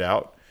rotated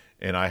out,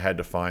 and I had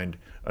to find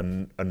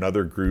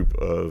another group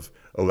of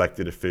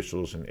elected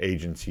officials and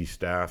agency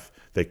staff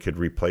that could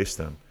replace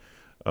them.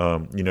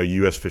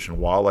 U.S. Fish and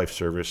Wildlife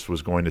Service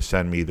was going to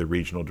send me the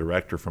regional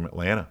director from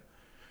Atlanta.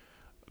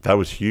 That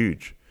was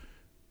huge.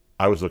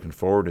 I was looking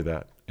forward to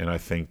that, and I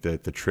think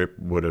that the trip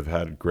would have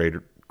had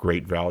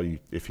great value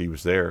if he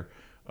was there,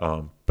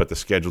 but the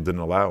schedule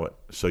didn't allow it.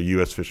 So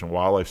U.S. Fish and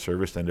Wildlife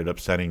Service ended up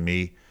sending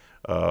me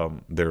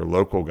their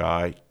local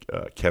guy,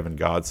 Kevin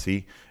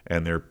Godsey,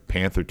 and their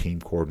Panther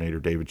team coordinator,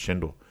 David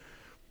Schindel.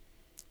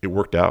 It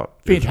worked out.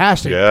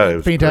 Fantastic. It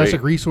was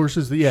fantastic great.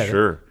 Resources.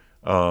 Sure.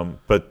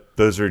 But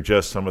those are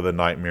just some of the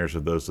nightmares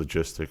of those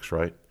logistics,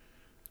 right?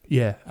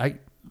 Yeah.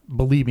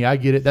 Believe me, I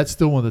get it. That's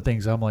still one of the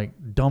things I'm like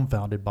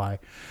dumbfounded by.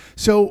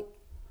 So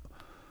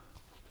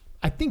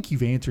I think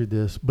you've answered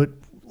this, but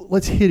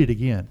let's hit it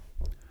again.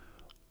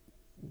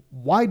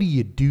 Why do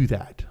you do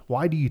that?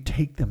 Why do you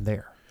take them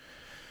there?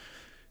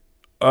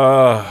 We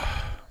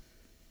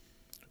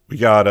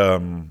got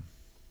a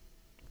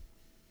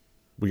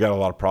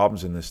lot of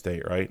problems in this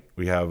state, right?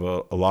 We have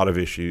a lot of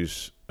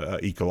issues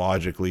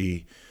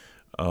ecologically,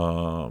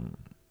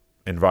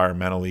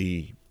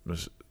 environmentally,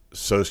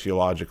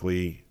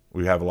 sociologically.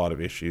 We have a lot of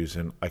issues,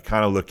 and I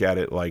kind of look at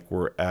it like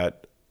we're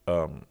at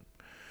a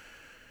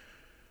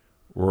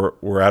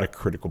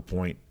critical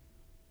point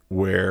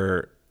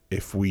where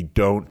if we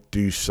don't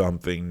do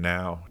something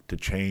now to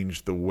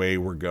change the way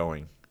we're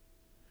going,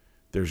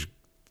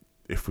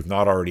 if we've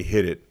not already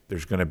hit it,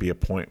 there's going to be a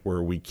point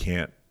where we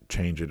can't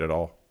change it at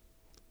all.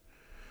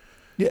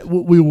 Yeah,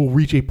 we will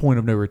reach a point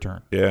of no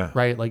return. Yeah.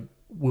 Right? Like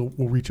we'll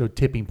reach a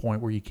tipping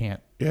point where you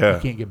can't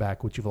get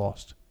back what you've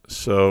lost.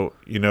 So,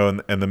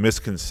 and the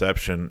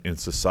misconception in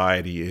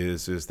society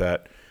is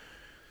that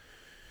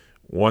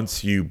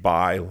once you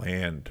buy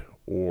land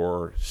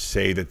or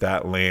say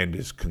that land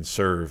is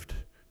conserved,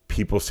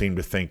 people seem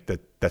to think that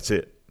that's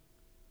it.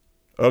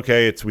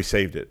 Okay, we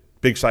saved it.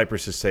 Big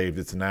Cypress is saved.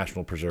 It's a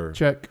national preserve.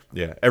 Check.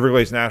 Yeah.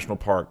 Everglades National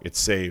Park, it's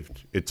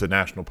saved. It's a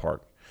national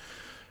park.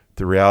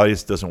 The reality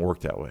is it doesn't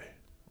work that way,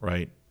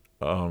 right?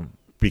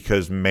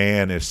 Because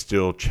man is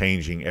still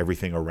changing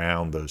everything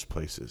around those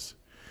places.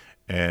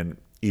 And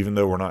even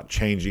though we're not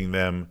changing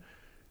them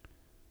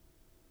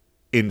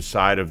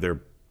inside of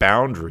their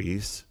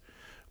boundaries,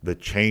 the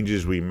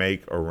changes we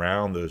make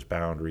around those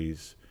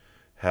boundaries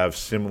have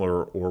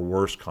similar or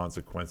worse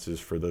consequences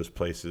for those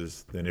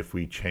places than if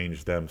we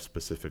change them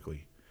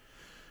specifically.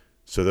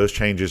 So those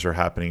changes are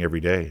happening every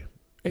day.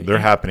 They're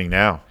happening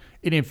now.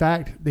 And in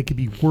fact, they could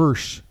be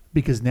worse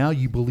because now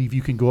you believe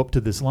you can go up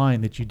to this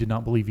line that you did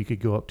not believe you could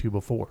go up to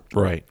before.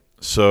 Right.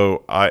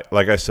 So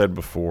like I said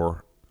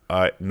before,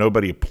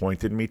 nobody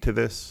appointed me to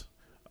this.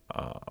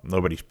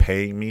 Nobody's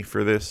paying me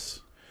for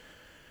this.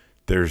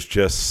 There's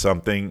just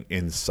something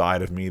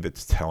inside of me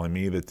that's telling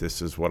me that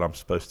this is what I'm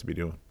supposed to be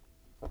doing.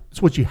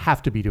 It's what you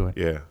have to be doing.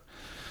 Yeah.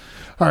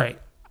 All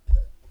right.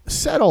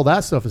 Set all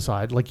that stuff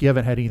aside, like you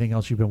haven't had anything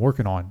else you've been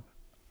working on.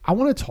 I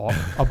want to talk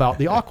about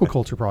the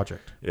aquaculture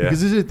project. Yeah.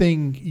 Because this is a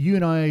thing you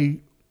and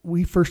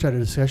we first had a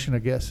discussion, I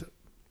guess.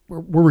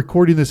 We're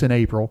recording this in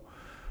April.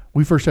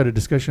 We first had a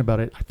discussion about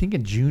it, I think,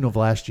 in June of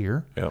last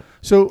year. Yep.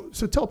 So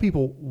tell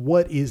people,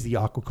 what is the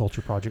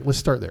aquaculture project? Let's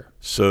start there.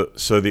 So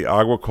the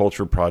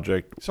aquaculture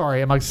project.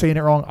 Sorry, am I saying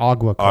it wrong?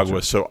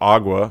 Agua. So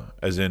agua,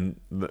 as in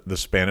the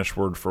Spanish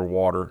word for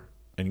water,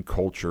 and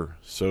culture.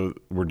 So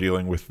we're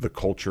dealing with the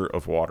culture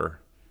of water,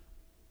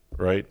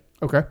 right?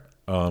 Okay.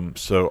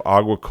 So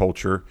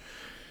aquaculture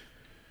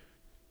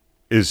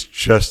is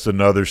just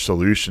another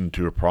solution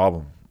to a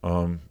problem.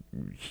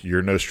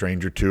 You're no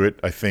stranger to it.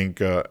 I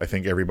think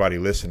everybody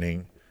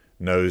listening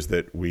knows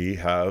that we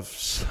have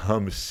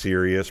some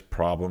serious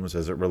problems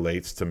as it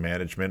relates to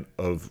management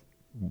of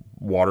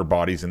water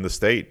bodies in the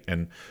state.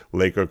 And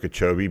Lake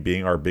Okeechobee,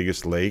 being our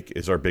biggest lake,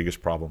 is our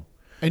biggest problem.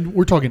 And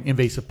we're talking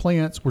invasive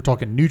plants. We're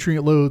talking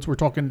nutrient loads. We're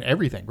talking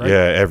everything, right?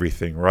 Yeah,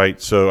 everything,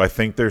 right? So I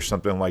think there's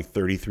something like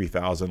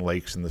 33,000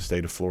 lakes in the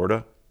state of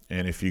Florida.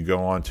 And if you go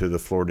onto the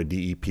Florida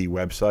DEP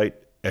website,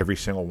 every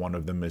single one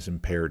of them is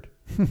impaired,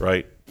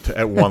 right?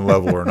 At one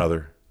level or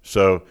another.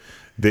 So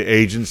the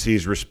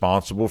agencies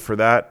responsible for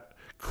that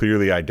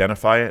clearly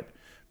identify it.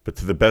 But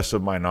to the best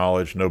of my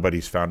knowledge,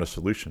 nobody's found a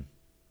solution.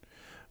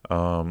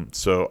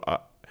 This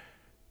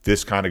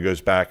kind of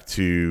goes back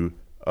to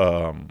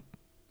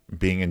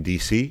being in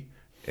D.C.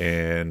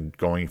 and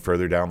going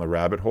further down the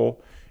rabbit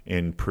hole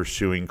in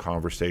pursuing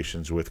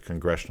conversations with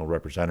congressional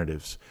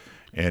representatives.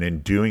 And in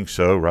doing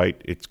so, right,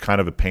 it's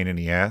kind of a pain in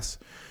the ass,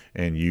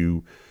 and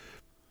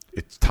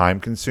it's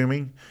time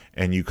consuming,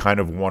 and you kind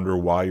of wonder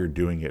why you're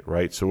doing it,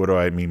 right? So what do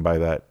I mean by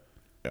that?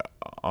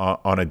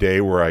 On a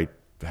day where I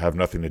have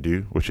nothing to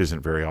do, which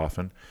isn't very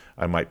often,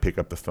 I might pick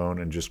up the phone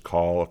and just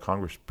call a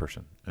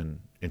congressperson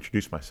and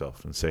introduce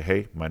myself and say,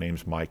 hey, my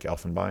name's Mike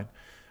Elfenbein.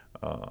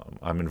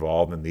 I'm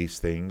involved in these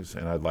things,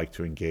 and I'd like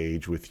to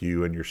engage with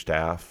you and your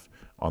staff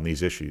on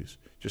these issues.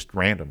 Just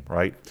random,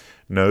 right?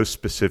 No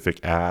specific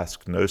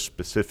ask, no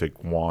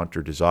specific want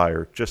or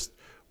desire, just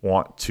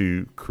want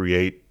to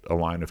create a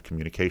line of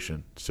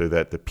communication so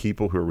that the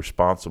people who are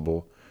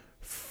responsible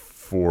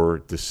for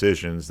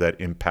decisions that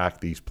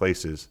impact these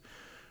places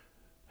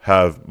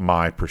have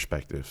my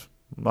perspective,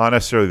 not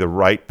necessarily the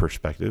right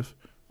perspective.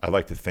 I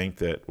like to think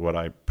that what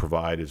I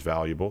provide is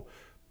valuable,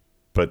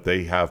 but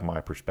they have my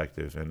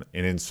perspective. And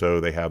in so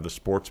they have the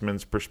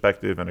sportsman's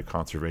perspective and a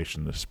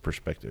conservationist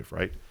perspective,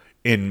 right?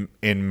 In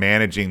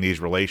managing these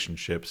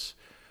relationships,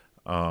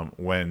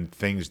 when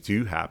things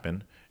do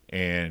happen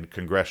and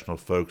congressional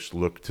folks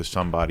look to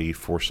somebody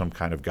for some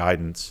kind of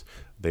guidance,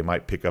 they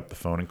might pick up the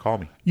phone and call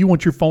me. You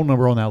want your phone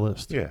number on that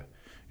list. Yeah.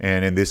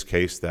 And in this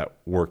case, that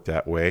worked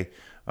that way.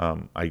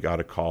 I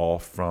got a call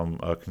from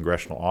a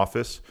congressional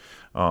office,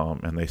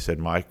 and they said,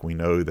 Mike, we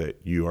know that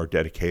you are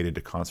dedicated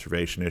to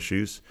conservation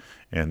issues,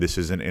 and this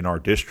isn't in our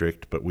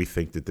district, but we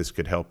think that this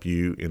could help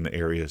you in the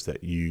areas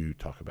that you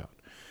talk about.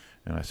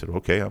 And I said,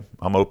 okay,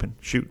 I'm open.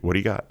 Shoot, what do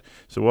you got?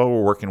 So, well,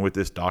 we're working with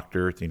this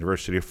doctor at the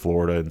University of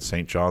Florida in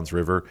St. Johns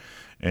River,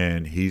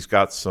 and he's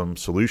got some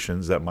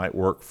solutions that might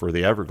work for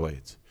the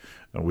Everglades.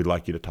 And we'd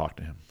like you to talk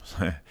to him.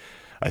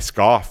 I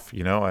scoff,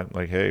 I'm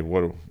like, hey,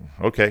 what?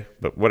 Okay,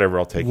 but whatever,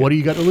 I'll take it. What do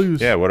you got to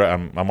lose? Yeah,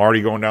 I'm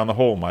already going down the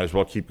hole. Might as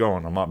well keep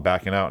going. I'm not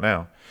backing out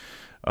now.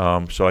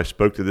 So I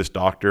spoke to this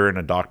doctor, and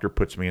a doctor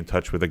puts me in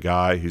touch with a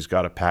guy who's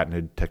got a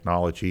patented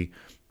technology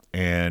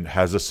and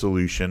has a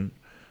solution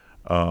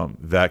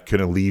that can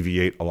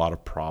alleviate a lot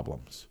of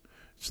problems.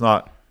 It's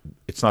not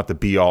the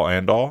be all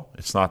end all.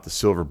 It's not the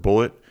silver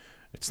bullet.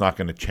 It's not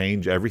going to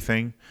change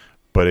everything,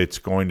 but it's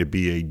going to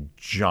be a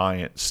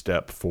giant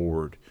step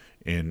forward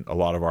in a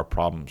lot of our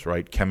problems,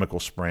 right? Chemical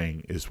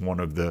spraying is one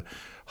of the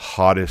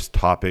hottest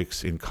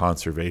topics in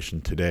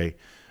conservation today.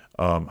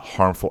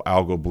 Harmful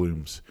algal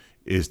blooms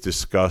is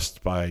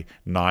discussed by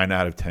 9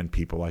 out of 10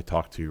 people I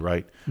talk to,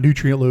 right?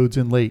 Nutrient loads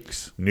in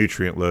lakes.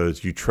 Nutrient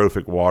loads,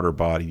 eutrophic water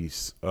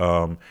bodies,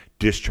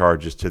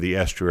 discharges to the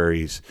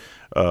estuaries.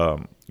 I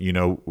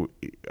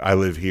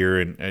live here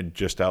and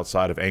just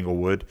outside of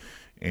Englewood,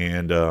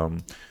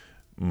 and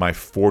my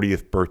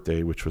 40th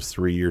birthday, which was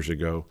 3 years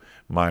ago,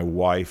 my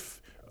wife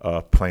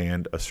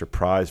planned a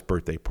surprise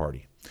birthday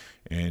party,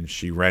 and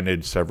she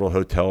rented several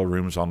hotel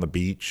rooms on the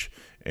beach,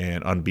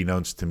 and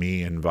unbeknownst to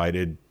me,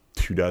 invited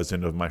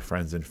 24 of my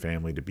friends and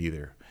family to be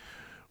there.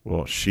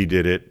 Well, she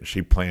did it.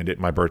 She planned it.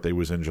 My birthday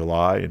was in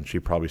July, and she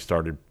probably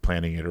started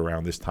planning it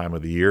around this time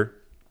of the year.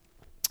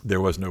 There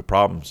was no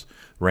problems.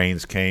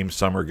 Rains came,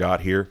 summer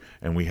got here,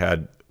 and we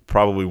had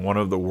probably one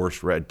of the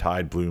worst red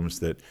tide blooms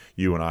that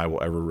you and I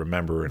will ever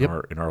remember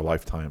in our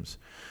lifetimes.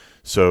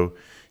 So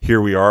here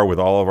we are with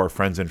all of our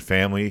friends and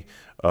family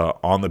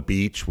on the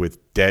beach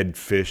with dead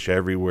fish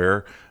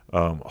everywhere,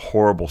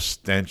 horrible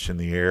stench in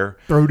the air.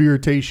 Throat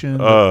irritation.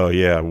 Oh,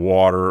 yeah,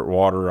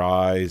 water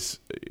eyes.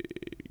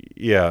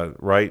 Yeah,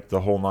 right,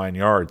 the whole 9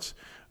 yards.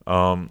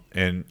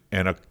 And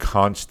a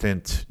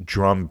constant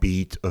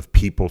drumbeat of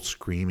people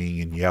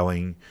screaming and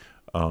yelling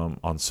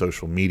on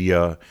social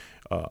media,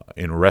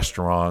 in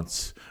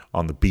restaurants,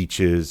 on the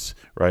beaches,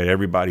 right?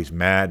 Everybody's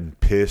mad and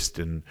pissed,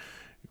 and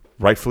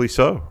rightfully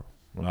so.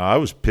 Well, I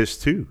was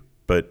pissed too,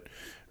 but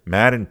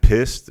mad and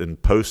pissed and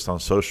posts on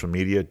social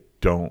media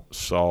don't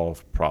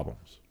solve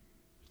problems.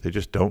 They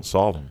just don't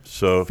solve them.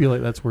 So I feel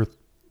like that's worth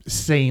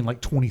saying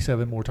like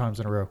 27 more times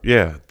in a row.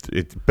 Yeah,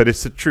 but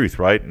it's the truth,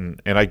 right?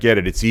 And I get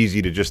it. It's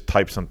easy to just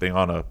type something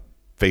on a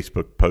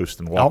Facebook post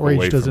and walk away.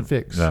 Outrage doesn't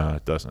fix. No,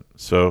 it doesn't.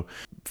 So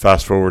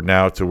fast forward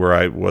now to where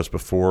I was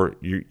before.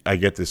 I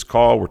get this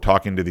call. We're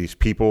talking to these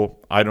people.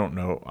 I don't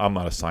know. I'm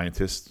not a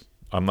scientist.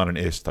 I'm not an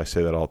ist. I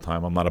say that all the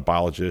time. I'm not a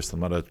biologist. I'm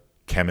not a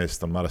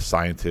chemist. I'm not a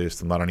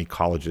scientist. I'm not an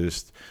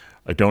ecologist.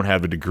 I don't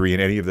have a degree in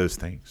any of those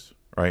things,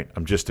 right?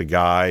 I'm just a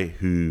guy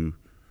who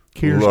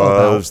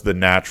loves the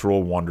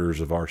natural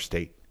wonders of our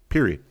state,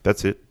 period.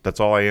 That's it. That's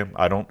all I am.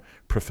 I don't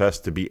profess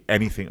to be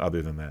anything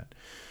other than that.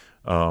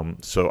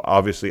 So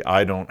obviously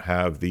I don't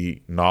have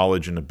the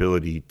knowledge and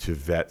ability to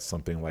vet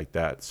something like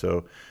that.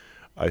 So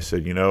I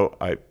said,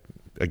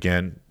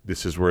 again,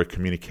 this is where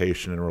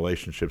communication and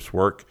relationships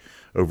work.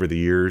 Over the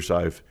years,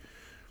 I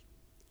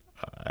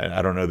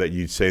don't know that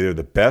you'd say they're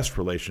the best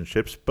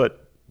relationships,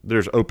 but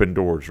there's open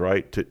doors,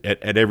 right,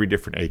 at every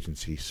different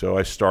agency. So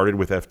I started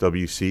with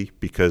FWC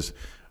because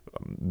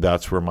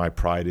that's where my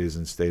pride is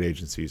in state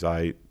agencies.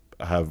 I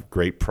have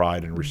great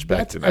pride and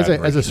respect. As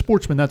a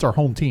sportsman, that's our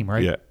home team,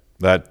 right? Yeah,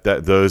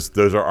 those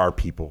are our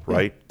people,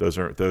 right? Yeah.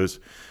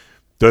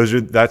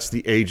 That's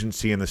the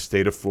agency in the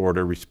state of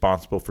Florida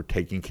responsible for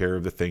taking care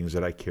of the things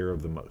that I care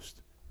of the most,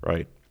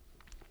 right?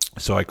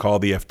 So I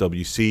called the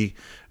FWC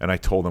and I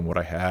told them what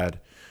I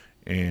had,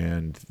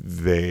 and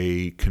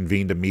they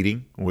convened a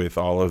meeting with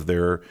all of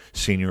their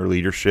senior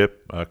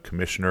leadership,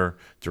 commissioner,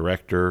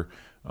 director,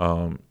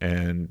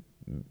 and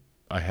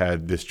I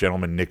had this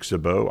gentleman, Nick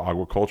Zabot,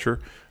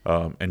 Agriculture,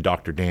 and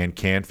Dr. Dan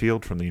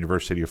Canfield from the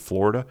University of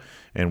Florida,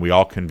 and we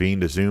all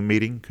convened a Zoom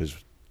meeting because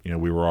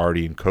we were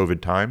already in COVID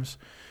times,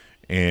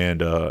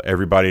 and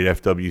everybody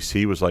at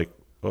FWC was like,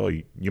 "Oh,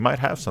 you might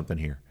have something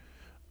here.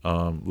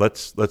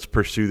 Let's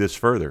pursue this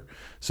further."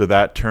 So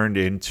that turned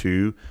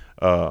into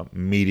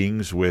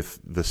meetings with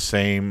the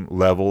same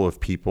level of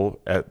people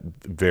at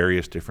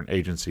various different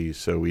agencies.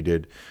 So we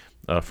did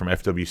from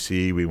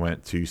FWC, we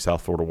went to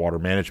South Florida Water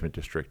Management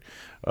District.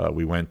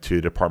 We went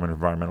to Department of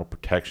Environmental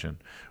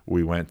Protection.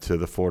 We went to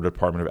the Florida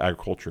Department of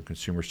Agriculture and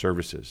Consumer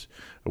Services.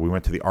 We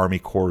went to the Army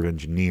Corps of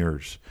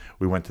Engineers.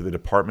 We went to the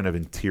Department of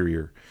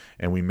Interior.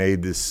 And we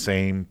made this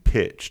same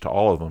pitch to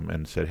all of them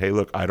and said, hey,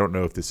 look, I don't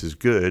know if this is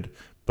good,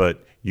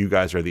 but you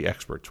guys are the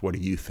experts. What do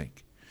you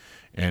think?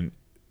 And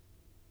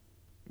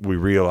we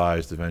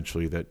realized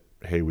eventually that,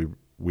 hey,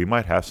 we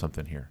might have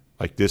something here.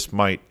 Like this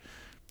might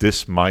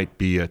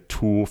be a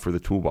tool for the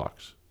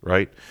toolbox,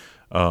 right?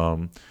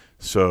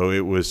 So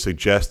it was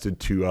suggested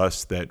to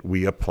us that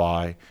we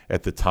apply.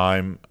 At the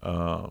time,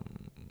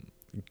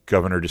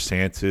 Governor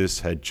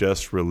DeSantis had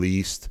just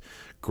released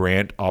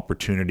grant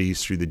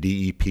opportunities through the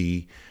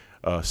DEP,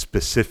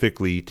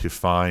 specifically to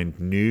find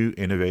new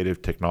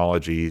innovative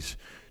technologies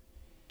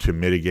to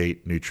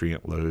mitigate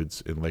nutrient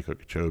loads in Lake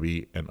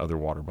Okeechobee and other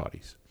water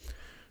bodies.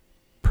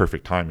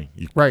 Perfect timing.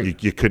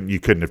 Right. You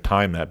couldn't have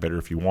timed that better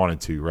if you wanted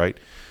to, right?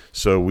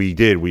 So we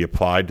did. We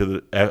applied to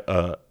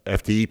the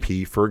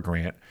FDEP for a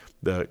grant.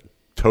 The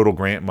total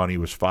grant money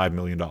was $5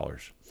 million,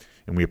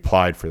 and we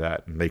applied for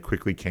that. And they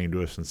quickly came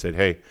to us and said,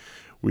 "Hey,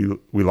 we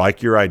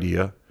like your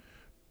idea,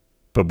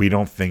 but we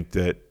don't think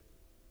that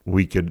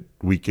we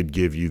could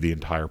give you the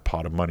entire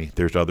pot of money.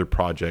 There's other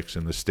projects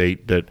in the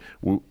state that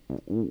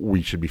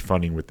we should be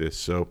funding with this."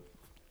 So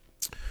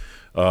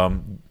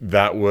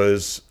that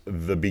was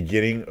the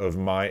beginning of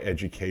my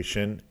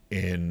education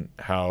in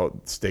how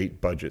state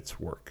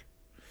budgets work.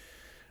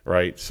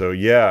 Right. So,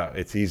 yeah,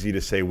 it's easy to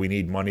say we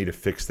need money to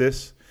fix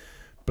this,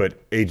 but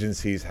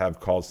agencies have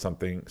called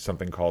something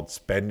called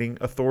spending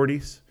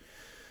authorities.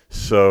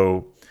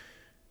 So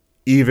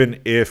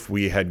even if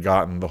we had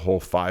gotten the whole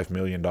 $5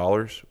 million,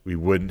 we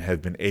wouldn't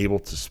have been able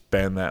to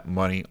spend that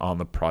money on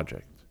the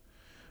project.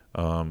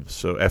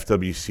 So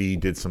FWC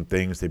did some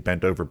things. They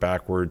bent over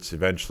backwards.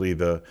 Eventually,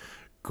 the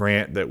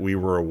grant that we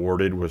were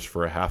awarded was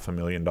for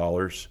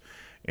 $500,000,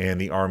 and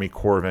the Army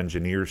Corps of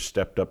Engineers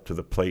stepped up to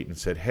the plate and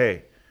said,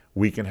 "Hey,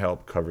 we can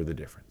help cover the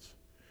difference."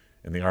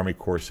 And the Army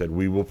Corps said,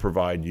 "We will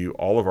provide you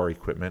all of our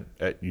equipment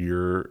at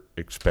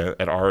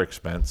our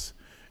expense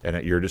and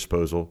at your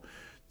disposal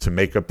to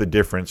make up the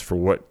difference for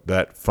what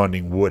that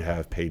funding would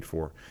have paid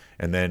for.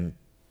 And then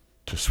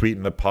to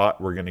sweeten the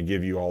pot, we're going to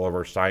give you all of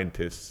our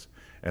scientists,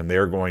 and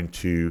they're going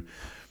to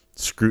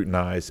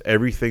scrutinize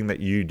everything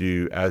that you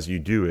do as you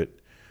do it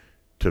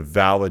to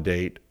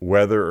validate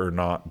whether or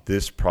not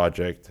this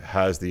project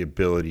has the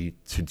ability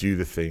to do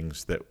the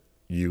things that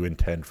you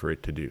intend for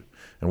it to do."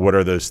 And what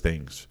are those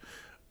things?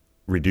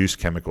 Reduce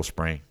chemical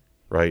spraying,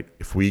 right?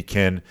 If we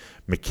can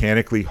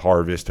mechanically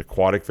harvest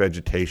aquatic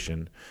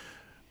vegetation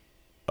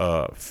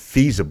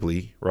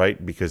feasibly,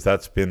 right? Because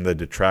that's been the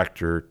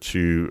detractor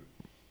to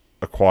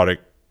aquatic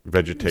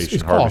vegetation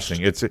it's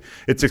harvesting.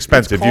 It's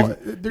expensive.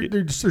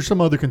 There's some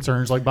other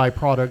concerns like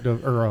byproduct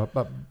or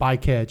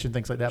bycatch and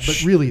things like that,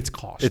 but really it's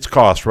cost. It's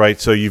cost, right?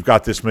 So you've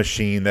got this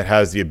machine that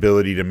has the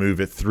ability to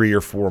move at 3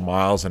 or 4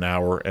 miles an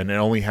hour, and it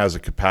only has a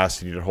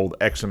capacity to hold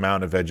X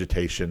amount of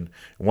vegetation.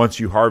 Once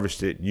you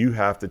harvest it, you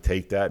have to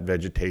take that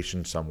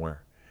vegetation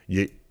somewhere.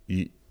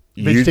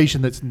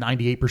 Vegetation that's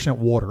 98%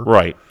 water.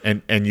 Right.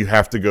 And you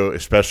have to go,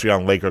 especially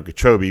on Lake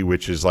Okeechobee,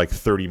 which is like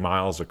 30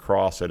 miles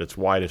across at its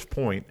widest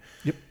point.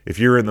 Yep. If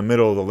you're in the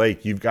middle of the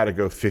lake, you've got to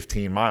go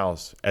 15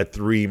 miles at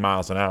 3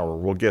 miles an hour.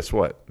 Well, guess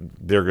what?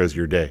 There goes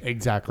your day.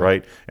 Exactly.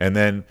 Right. And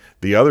then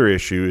the other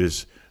issue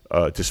is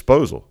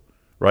disposal.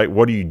 Right.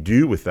 What do you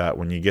do with that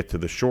when you get to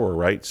the shore?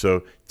 Right.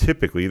 So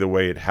typically the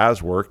way it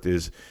has worked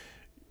is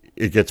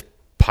it gets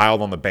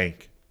piled on the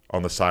bank.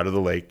 On the side of the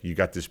lake, you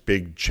got this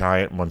big,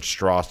 giant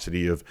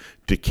monstrosity of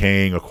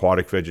decaying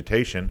aquatic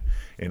vegetation,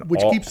 which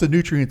keeps the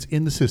nutrients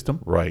in the system,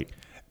 right?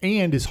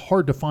 And is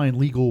hard to find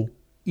legal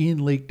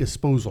in-lake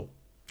disposal.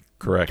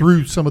 Correct.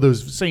 Through some of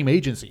those same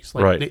agencies,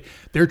 like right?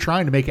 They're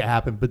trying to make it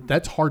happen, but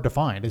that's hard to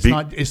find.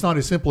 It's not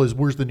as simple as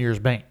where's the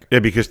nearest bank. Yeah,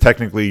 because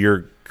technically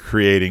you're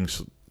creating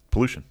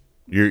pollution.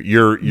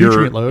 You're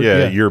nutrient load.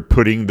 Yeah, you're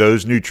putting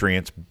those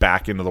nutrients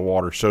back into the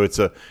water. So it's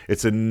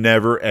a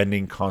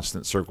never-ending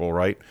constant circle,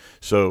 right?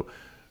 So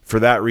for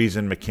that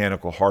reason,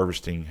 mechanical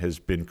harvesting has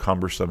been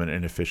cumbersome and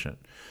inefficient.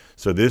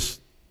 So this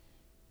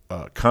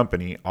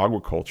company,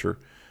 Aquaculture,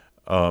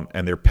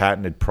 and their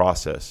patented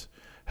process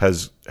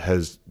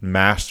has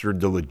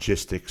mastered the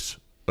logistics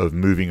of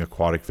moving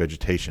aquatic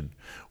vegetation.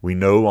 We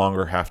no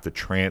longer have to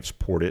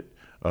transport it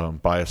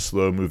by a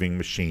slow-moving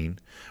machine.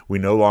 We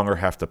no longer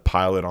have to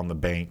pile it on the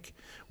bank.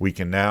 We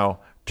can now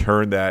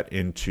turn that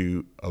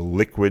into a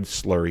liquid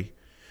slurry,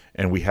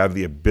 and we have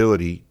the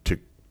ability to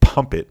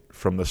pump it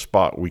from the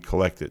spot we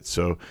collect it.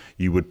 So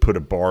you would put a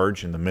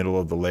barge in the middle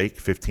of the lake,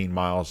 15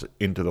 miles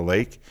into the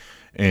lake,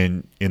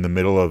 and in the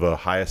middle of a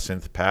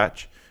hyacinth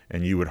patch,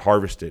 and you would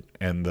harvest it,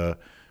 and the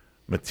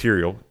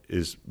material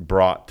is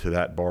brought to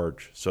that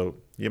barge. So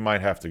you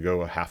might have to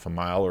go a half a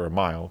mile or a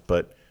mile,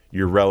 but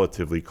you're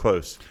relatively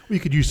close. Well, you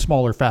could use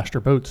smaller, faster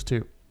boats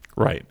too.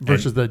 Right.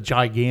 Versus the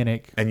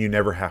gigantic. And you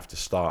never have to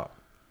stop.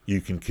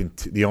 You can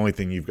the only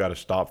thing you've got to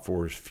stop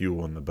for is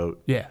fuel in the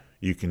boat. Yeah.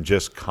 You can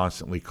just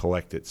constantly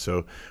collect it.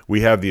 So we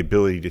have the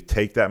ability to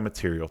take that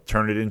material,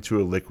 turn it into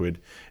a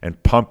liquid,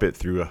 and pump it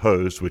through a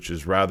hose, which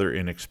is rather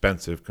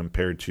inexpensive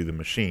compared to the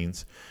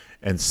machines,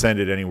 and send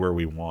it anywhere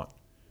we want.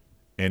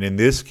 And in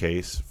this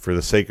case, for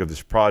the sake of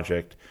this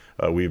project,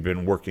 we've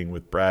been working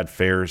with Brad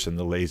Fairs and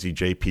the Lazy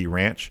JP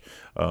Ranch.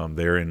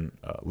 They're in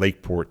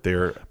Lakeport.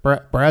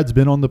 Brad's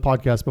been on the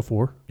podcast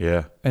before.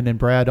 Yeah. And then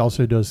Brad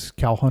also does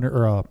Cow Hunter,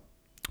 or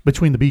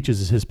Between the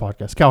Beaches is his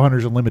podcast. Cow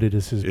Hunters Unlimited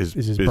is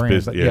his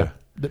brand. But yeah,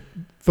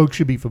 folks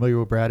should be familiar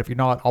with Brad. If you're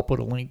not, I'll put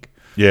a link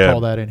to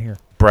all that in here.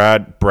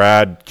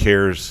 Brad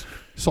cares.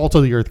 Salt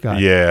of the earth guy.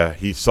 Yeah,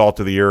 he's salt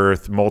of the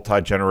earth,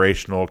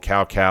 multi-generational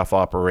cow-calf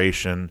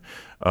operation,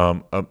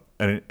 an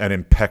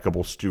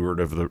impeccable steward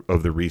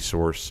of the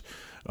resource.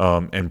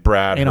 And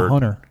Brad and a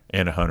hunter.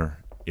 And a hunter.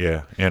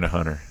 Yeah, and a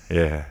hunter.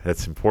 Yeah,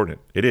 that's important.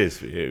 It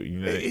is. It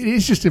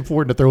is just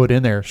important to throw it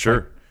in there.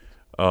 Sure.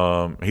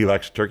 He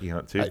likes turkey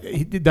hunt too.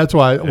 That's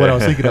why what I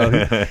was thinking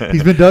of.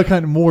 He's been duck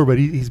hunting more, but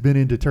he's been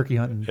into turkey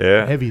hunting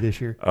heavy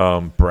this year.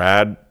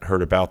 Brad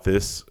heard about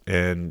this,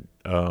 and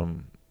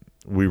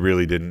we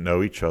really didn't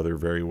know each other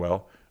very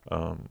well,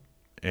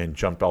 and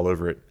jumped all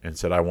over it and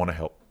said, "I want to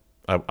help.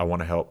 I want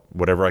to help.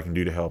 Whatever I can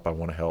do to help, I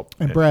want to help."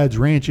 And Brad's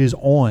ranch is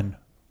on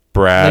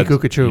Lake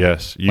Okeechobee.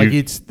 Yes,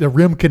 it's the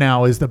Rim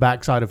Canal is the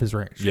backside of his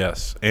ranch.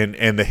 Yes, and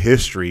the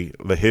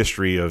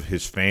history of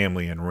his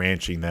family and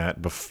ranching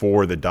that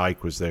before the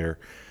dike was there,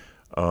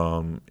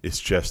 is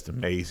just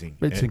amazing.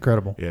 It's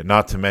incredible. Yeah,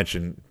 not to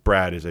mention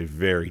Brad is a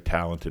very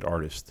talented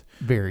artist.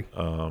 Very.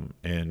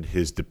 And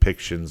his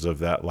depictions of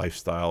that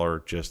lifestyle are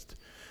just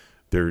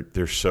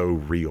they're so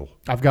real.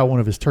 I've got one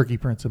of his turkey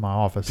prints in my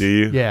office. Do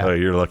you? Yeah. Oh,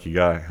 you're a lucky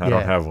guy. I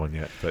don't have one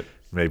yet, but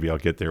maybe I'll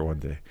get there one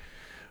day.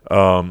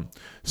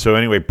 So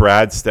anyway,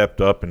 Brad stepped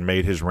up and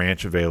made his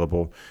ranch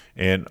available,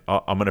 and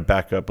I'm going to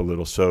back up a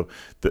little. So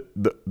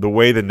the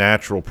way the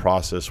natural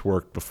process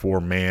worked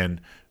before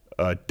man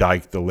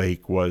diked the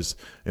lake was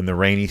in the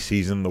rainy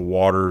season, the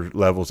water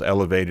levels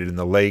elevated in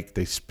the lake.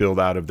 They spilled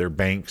out of their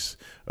banks.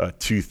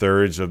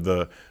 2/3 of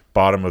the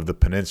bottom of the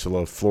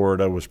peninsula of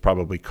Florida was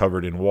probably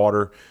covered in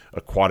water.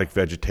 Aquatic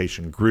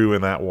vegetation grew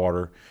in that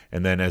water.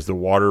 And then as the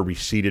water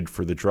receded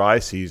for the dry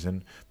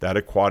season, that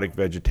aquatic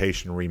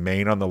vegetation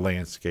remained on the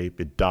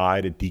landscape. It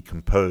died, it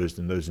decomposed,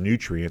 and those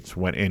nutrients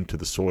went into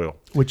the soil.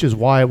 Which is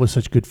why it was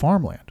such good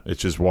farmland.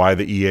 Which is why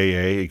the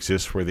EAA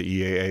exists where the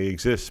EAA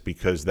exists,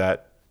 because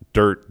that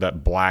dirt,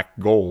 that black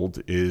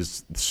gold,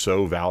 is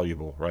so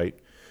valuable, right?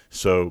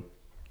 So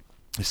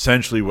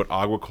essentially what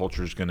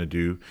aquaculture is going to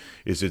do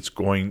is it's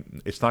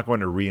not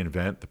going to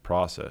reinvent the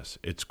process.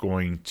 It's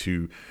going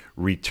to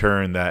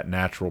return that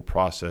natural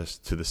process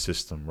to the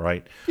system,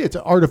 right? Yeah, it's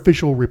an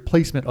artificial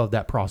replacement of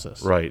that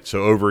process. Right.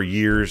 So over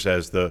years,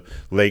 as the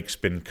lake's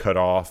been cut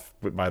off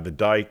by the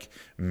dike,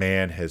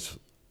 man has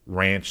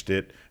ranched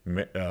it,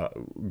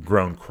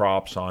 grown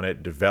crops on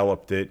it,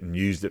 developed it, and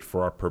used it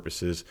for our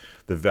purposes.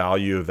 The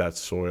value of that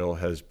soil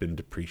has been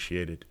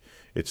depreciated.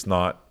 It's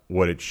not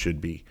what it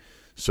should be.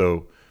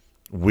 So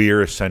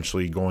we're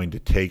essentially going to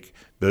take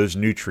those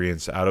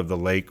nutrients out of the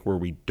lake where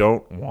we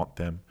don't want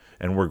them,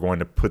 and we're going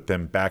to put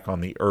them back on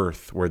the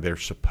earth where they're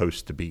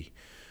supposed to be.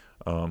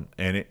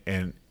 And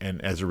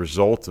as a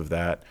result of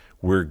that,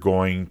 we're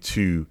going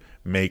to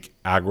make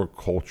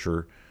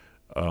agriculture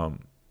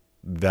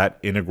that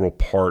integral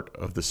part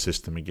of the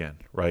system again,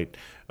 right?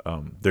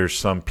 There's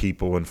some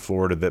people in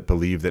Florida that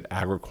believe that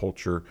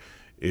agriculture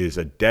is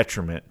a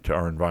detriment to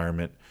our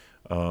environment.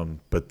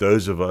 But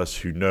those of us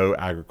who know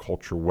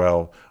agriculture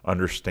well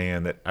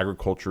understand that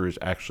agriculture is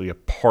actually a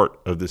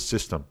part of the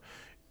system.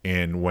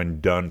 And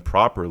when done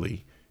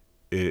properly,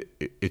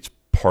 it's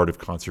part of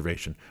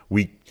conservation.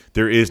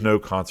 There is no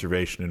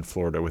conservation in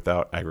Florida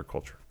without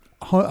agriculture.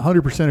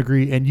 100%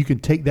 agree. And you can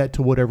take that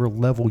to whatever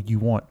level you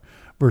want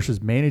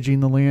versus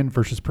managing the land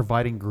versus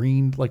providing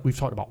green, like we've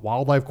talked about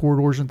wildlife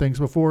corridors and things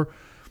before.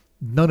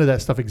 None of that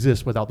stuff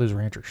exists without those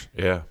ranchers.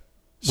 Yeah.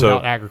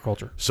 Without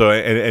agriculture. So,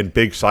 and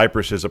Big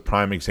Cypress is a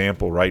prime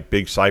example, right?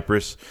 Big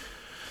Cypress,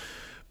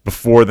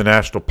 before the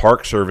National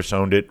Park Service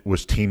owned it,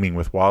 was teeming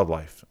with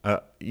wildlife.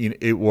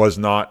 It was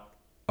not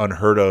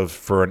unheard of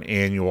for an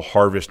annual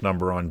harvest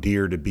number on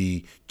deer to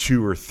be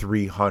 200 or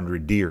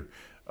 300 deer.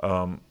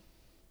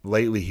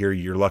 Lately here,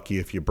 you're lucky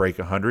if you break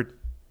 100.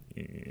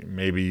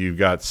 Maybe you've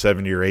got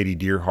 70 or 80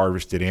 deer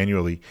harvested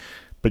annually.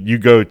 But you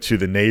go to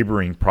the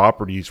neighboring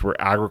properties where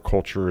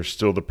agriculture is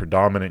still the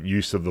predominant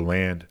use of the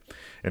land.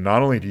 And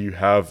not only do you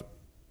have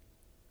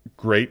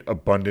great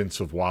abundance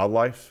of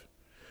wildlife,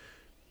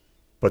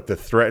 but the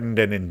threatened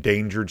and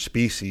endangered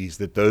species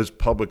that those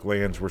public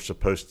lands were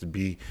supposed to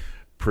be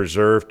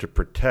preserved to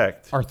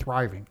protect are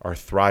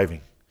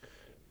thriving.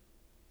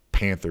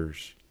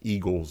 Panthers,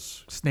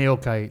 eagles, snail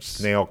kites,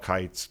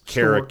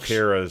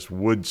 caracaras,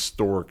 wood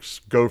storks,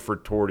 gopher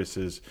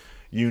tortoises,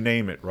 you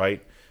name it,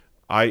 right?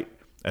 I,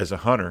 as a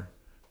hunter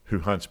who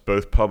hunts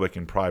both public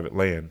and private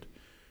land,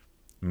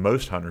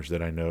 most hunters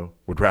that I know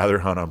would rather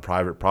hunt on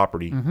private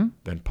property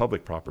than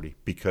public property,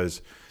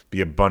 because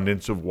the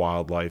abundance of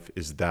wildlife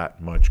is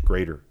that much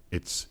greater.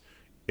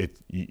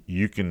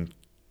 You can.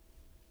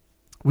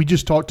 We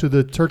just talked to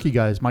the turkey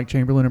guys, Mike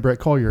Chamberlain and Brett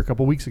Collier, a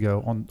couple of weeks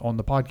ago on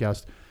the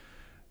podcast.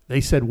 They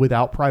said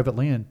without private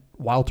land,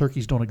 wild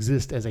turkeys don't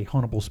exist as a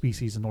huntable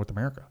species in North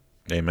America.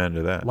 Amen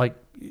to that. Like,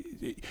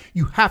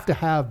 you have to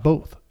have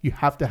both. You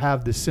have to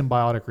have this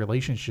symbiotic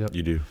relationship.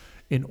 You do.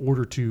 In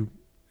order to,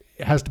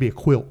 it has to be a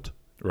quilt,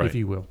 right, if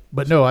you will.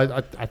 But no,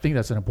 I think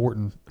that's an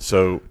important.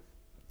 So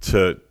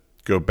to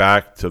go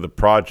back to the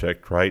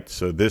project, right?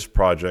 So this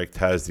project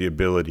has the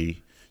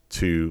ability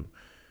to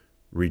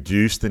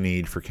reduce the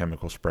need for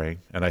chemical spraying.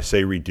 And I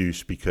say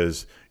reduce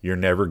because you're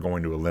never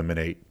going to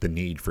eliminate the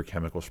need for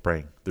chemical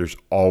spraying. There's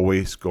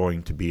always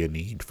going to be a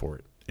need for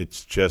it.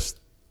 It's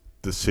just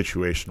the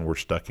situation we're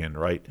stuck in,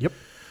 right? Yep.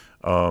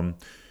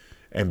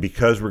 And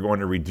because we're going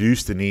to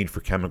reduce the need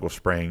for chemical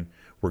spraying,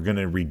 we're going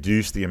to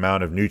reduce the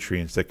amount of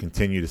nutrients that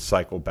continue to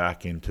cycle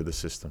back into the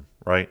system,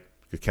 right?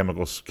 The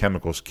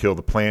chemicals kill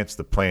the plants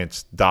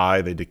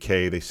die, they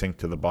decay, they sink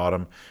to the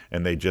bottom,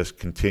 and they just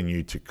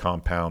continue to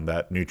compound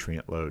that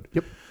nutrient load.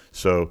 Yep.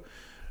 So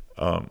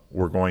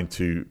we're going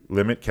to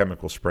limit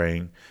chemical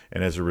spraying,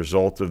 and as a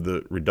result of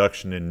the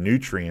reduction in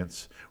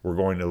nutrients, we're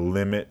going to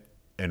limit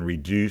and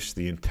reduce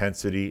the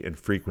intensity and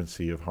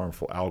frequency of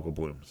harmful algal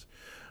blooms.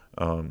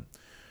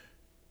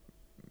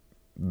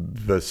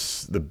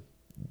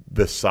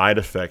 The side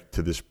effect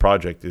to this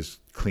project is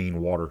clean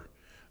water.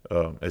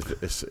 I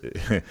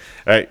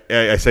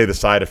say the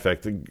side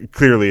effect.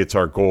 Clearly, it's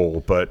our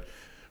goal, but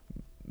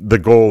the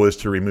goal is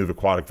to remove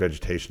aquatic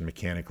vegetation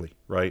mechanically,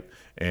 right?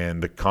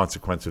 And the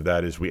consequence of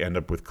that is we end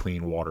up with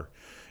clean water.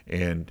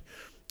 And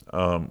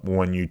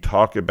when you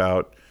talk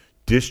about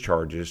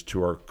discharges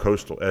to our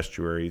coastal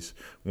estuaries,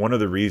 one of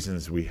the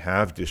reasons we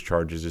have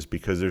discharges is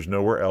because there's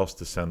nowhere else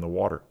to send the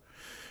water.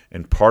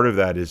 And part of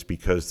that is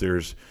because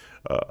there's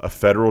a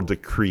federal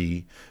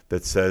decree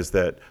that says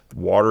that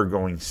water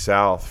going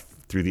south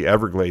through the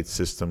Everglades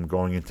system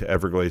going into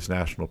Everglades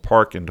National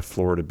Park into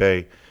Florida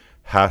Bay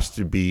has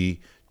to be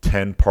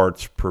 10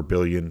 parts per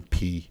billion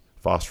P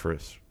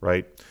phosphorus,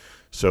 right?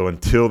 So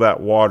until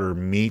that water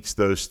meets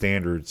those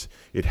standards,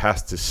 it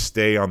has to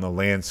stay on the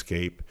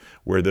landscape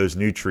where those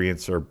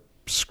nutrients are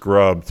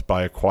scrubbed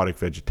by aquatic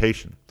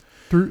vegetation.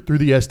 Through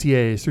the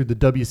STAs, through the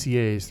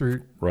WCAs,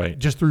 through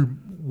just through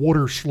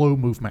water slow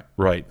movement.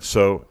 Right.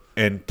 So,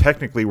 and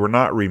technically we're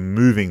not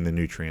removing the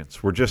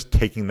nutrients. We're just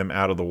taking them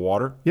out of the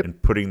water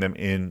and putting them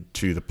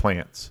into the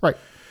plants. Right.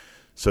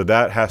 So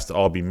that has to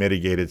all be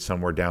mitigated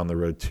somewhere down the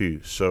road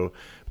too. So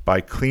by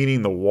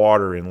cleaning the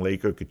water in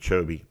Lake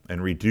Okeechobee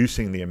and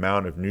reducing the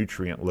amount of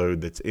nutrient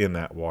load that's in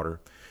that water,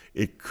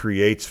 it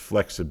creates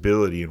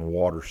flexibility in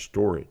water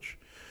storage.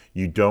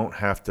 You don't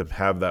have to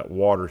have that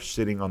water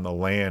sitting on the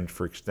land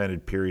for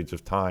extended periods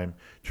of time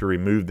to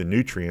remove the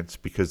nutrients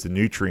because the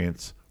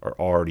nutrients are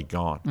already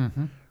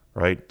gone,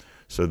 right?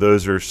 So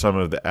those are some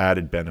of the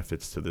added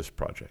benefits to this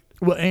project.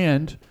 Well,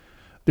 and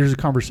there's a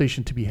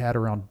conversation to be had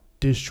around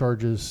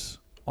discharges.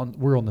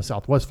 We're on the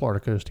Southwest Florida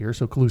coast here,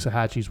 so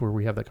Caloosahatchee is where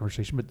we have that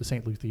conversation, but the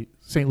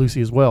St.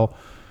 Lucie as well.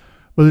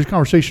 But there's a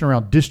conversation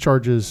around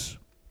discharges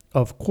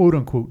of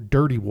quote-unquote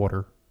dirty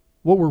water.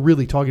 What we're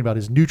really talking about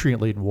is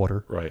nutrient-laden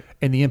water, right?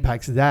 And the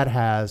impacts that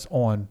has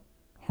on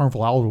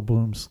harmful algal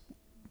blooms.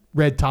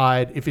 Red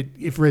tide,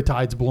 if red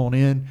tide's blown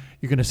in,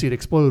 you're going to see it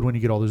explode when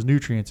you get all those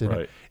nutrients in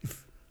it.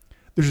 If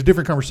there's a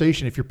different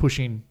conversation if you're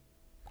pushing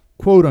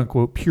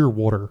quote-unquote pure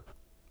water,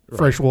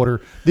 fresh water,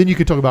 then you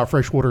could talk about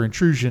freshwater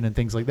intrusion and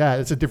things like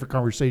that. It's a different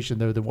conversation,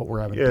 though, than what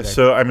we're having today.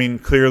 So, I mean,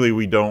 clearly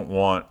we don't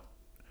want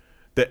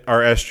that.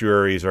 Our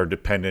estuaries are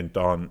dependent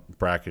on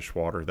brackish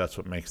water. That's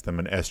what makes them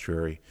an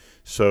estuary.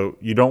 So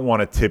you don't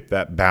want to tip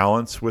that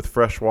balance with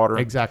fresh water.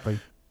 Exactly.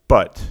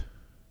 But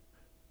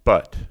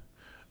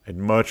I'd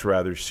much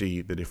rather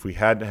see that if we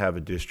had to have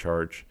a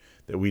discharge,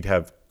 that we'd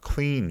have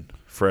clean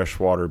fresh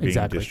water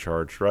being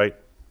discharged, right?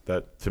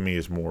 That to me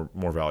is more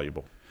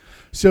valuable.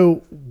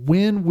 So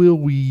when will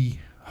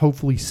we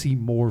hopefully see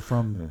more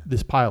from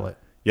this pilot?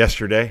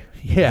 Yesterday.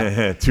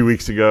 Yeah. 2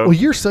 weeks ago. Well,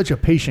 you're such a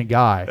patient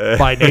guy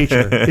by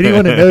nature.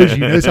 Anyone that knows you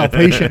knows how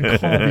patient and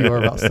calm you are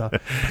about stuff.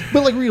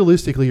 But like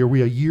realistically, are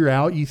we a year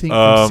out, you think,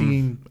 from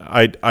seeing?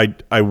 I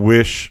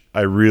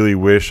really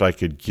wish I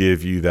could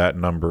give you that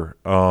number.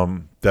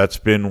 That's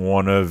been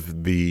one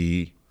of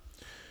the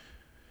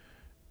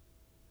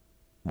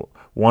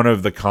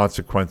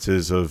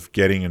consequences of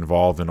getting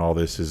involved in all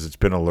this is it's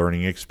been a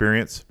learning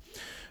experience.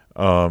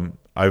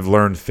 I've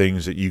learned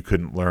things that you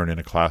couldn't learn in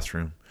a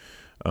classroom.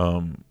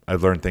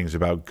 I've learned things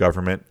about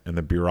government and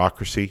the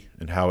bureaucracy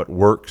and how it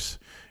works.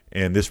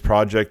 And this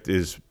project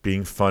is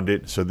being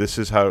funded. So this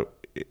is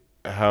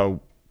how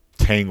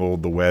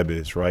tangled the web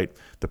is, right?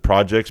 The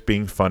project's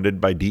being funded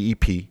by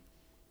DEP.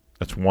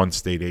 That's one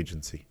state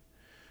agency.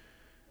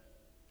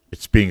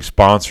 It's being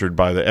sponsored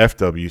by the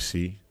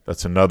FWC.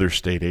 That's another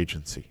state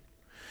agency.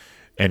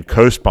 And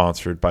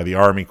co-sponsored by the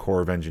Army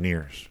Corps of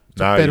Engineers.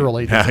 Now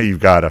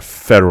you've got a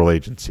federal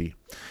agency.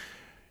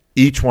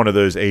 Each one of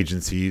those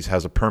agencies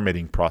has a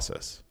permitting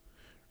process,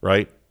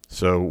 right?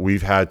 So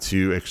we've had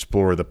to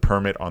explore the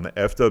permit on the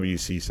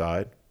FWC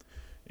side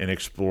and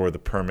explore the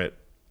permit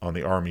on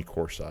the Army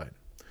Corps side.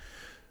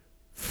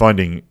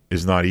 Funding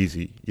is not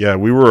easy. Yeah,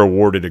 we were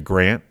awarded a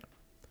grant.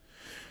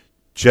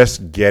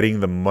 Just getting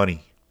the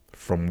money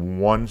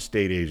from one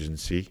state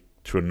agency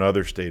to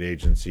another state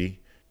agency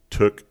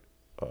took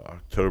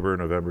October,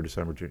 November,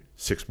 December, June,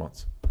 6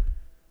 months.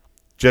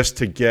 Just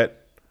to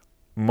get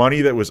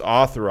money that was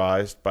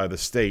authorized by the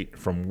state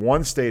from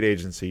one state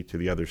agency to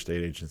the other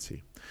state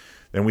agency.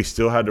 Then we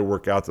still had to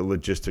work out the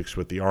logistics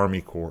with the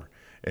Army Corps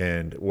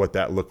and what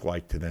that looked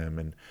like to them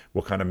and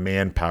what kind of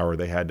manpower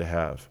they had to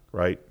have,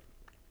 right?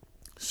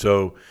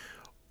 So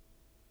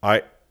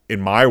in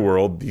my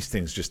world, these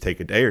things just take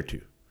a day or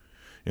two.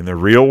 In the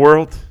real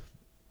world,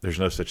 there's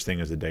no such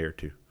thing as a day or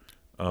two.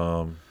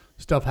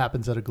 Stuff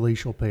happens at a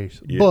glacial pace.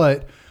 Yeah.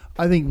 But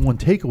I think one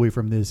takeaway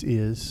from this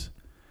is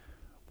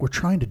we're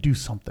trying to do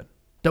something.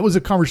 That was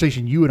a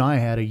conversation you and I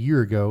had a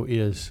year ago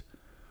is,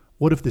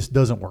 what if this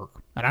doesn't work?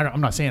 And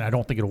I'm not saying I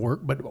don't think it'll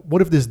work, but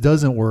what if this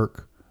doesn't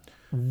work?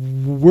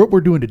 What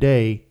we're doing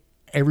today,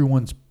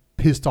 everyone's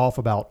pissed off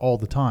about all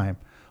the time.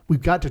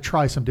 We've got to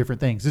try some different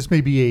things. This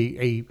may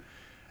be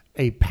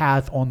a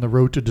path on the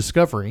road to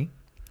discovery,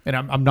 and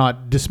I'm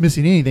not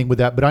dismissing anything with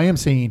that, but I am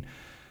saying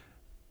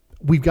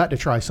we've got to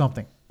try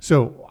something.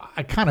 So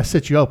I kind of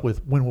set you up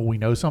with when will we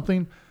know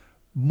something,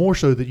 more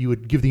so that you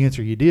would give the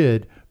answer you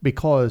did,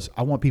 because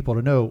I want people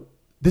to know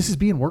this is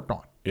being worked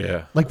on.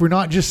 Yeah. Like we're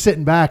not just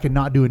sitting back and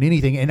not doing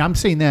anything. And I'm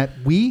saying that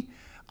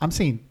I'm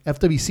saying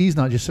FWC is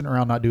not just sitting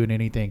around not doing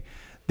anything.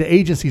 The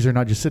agencies are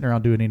not just sitting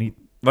around doing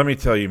anything. Let me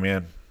tell you,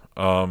 man.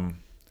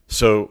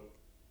 So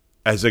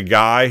as a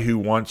guy who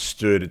once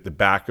stood at the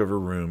back of a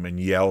room and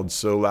yelled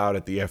so loud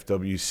at the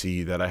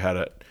FWC that I had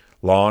a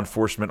law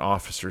enforcement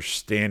officer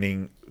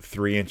standing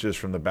 3 inches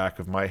from the back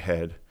of my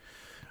head,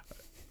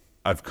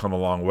 I've come a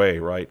long way,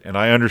 right? And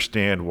I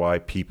understand why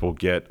people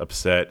get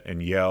upset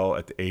and yell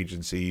at the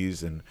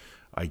agencies, and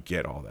I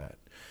get all that.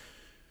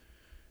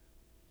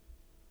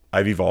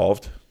 I've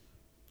evolved.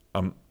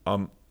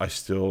 I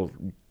still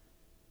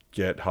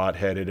get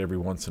hot-headed every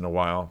once in a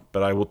while,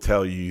 but I will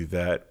tell you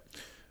that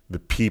the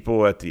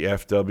people at the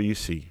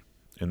FWC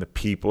and the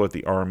people at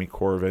the Army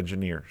Corps of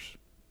Engineers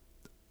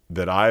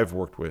that I've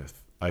worked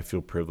with, I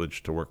feel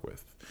privileged to work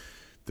with.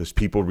 Those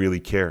people really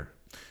care.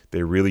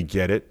 They really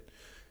get it.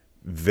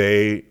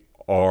 They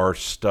are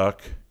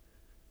stuck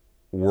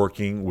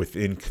working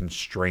within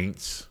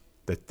constraints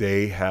that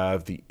they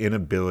have the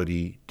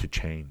inability to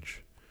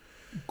change.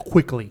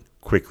 Quickly.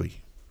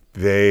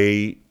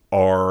 They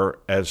are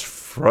as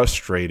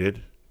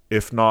frustrated,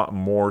 if not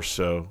more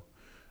so,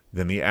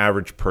 than the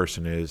average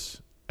person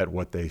is at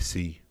what they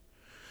see.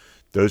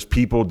 Those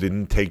people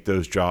didn't take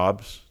those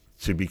jobs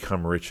to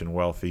become rich and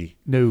wealthy.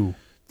 No.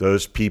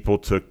 Those people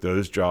took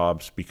those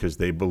jobs because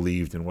they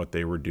believed in what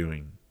they were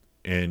doing.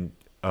 And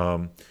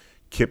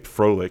Kip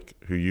Froelich,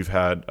 who you've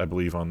had, I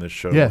believe, on this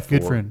show before.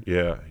 Good friend.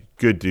 Yeah,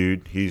 good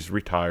dude. He's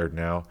retired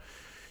now.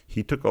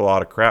 He took a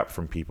lot of crap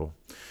from people.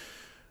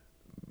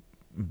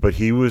 But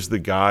he was the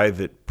guy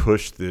that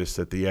pushed this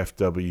at the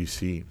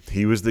FWC.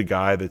 He was the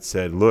guy that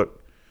said,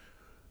 look,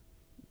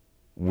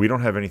 we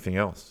don't have anything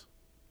else.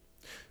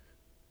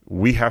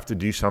 We have to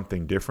do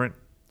something different.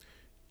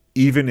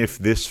 Even if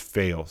this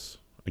fails,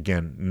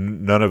 again,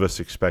 none of us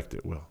expect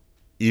it will.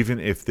 Even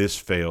if this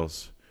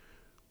fails,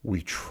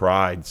 we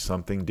tried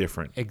something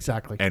different.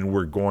 Exactly. And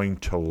we're going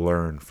to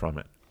learn from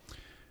it.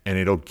 And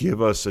it'll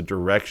give us a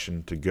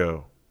direction to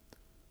go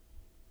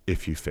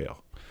if you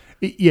fail.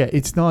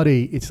 It's not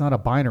a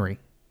binary.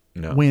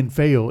 No. Win,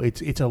 fail.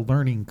 It's a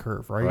learning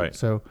curve, right? Right.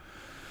 So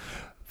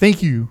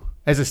thank you.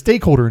 As a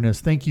stakeholder in this,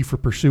 thank you for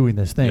pursuing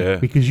this thing. Yeah,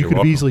 because you you're could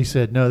have welcome. easily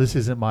said, no, this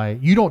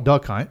isn't you don't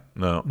duck hunt.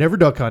 No. Never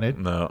duck hunted.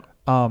 No.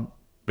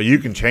 But you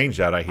can change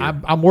that, I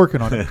hear. I'm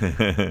working on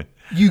it.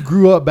 You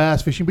grew up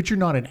bass fishing, but you're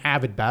not an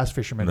avid bass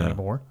fisherman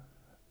anymore.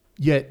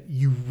 Yet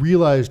you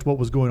realized what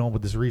was going on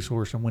with this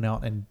resource and went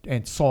out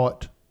and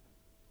sought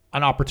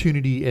an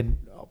opportunity and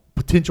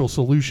potential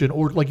solution,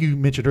 or like you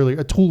mentioned earlier,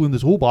 a tool in the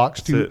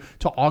toolbox to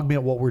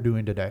augment what we're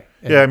doing today.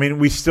 And yeah, I mean,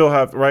 we still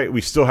have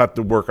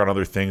to work on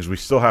other things. We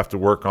still have to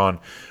work on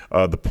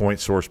the point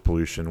source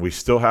pollution. We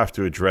still have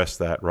to address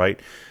that, right?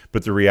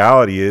 But the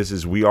reality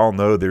is we all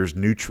know there's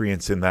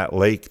nutrients in that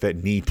lake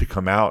that need to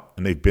come out,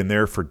 and they've been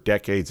there for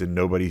decades and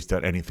nobody's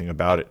done anything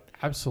about it.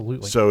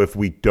 Absolutely. So if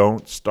we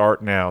don't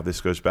start now, this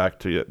goes back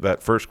to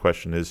that first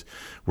question, is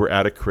we're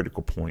at a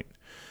critical point.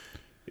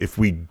 If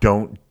we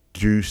don't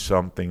do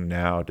something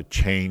now to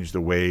change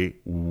the way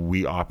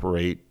we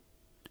operate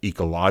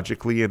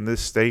ecologically in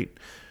this state,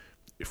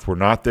 if we're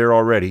not there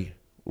already,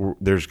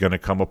 there's going to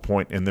come a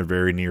point in the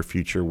very near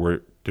future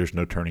where there's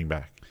no turning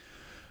back.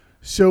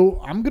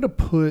 So I'm gonna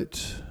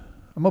put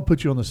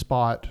you on the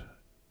spot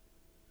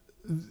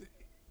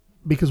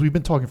because we've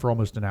been talking for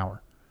almost an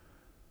hour.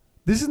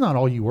 This is not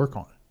all you work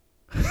on.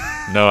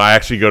 No, I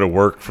actually go to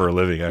work for a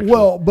living, actually.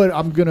 Well, but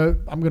I'm gonna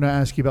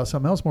ask you about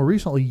something else more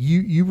recently.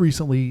 You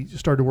recently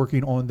started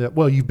working on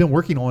you've been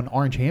working on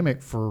Orange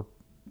Hammock for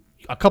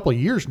a couple of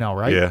years now,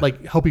 right? Yeah.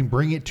 Like helping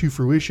bring it to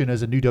fruition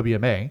as a new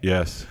WMA.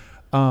 Yes.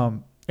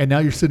 And now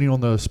you're sitting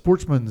on the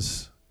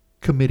sportsman's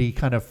committee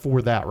kind of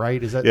for that,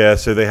 right? Is that Yeah,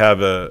 so they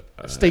have a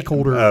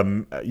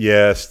stakeholder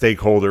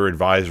stakeholder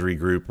advisory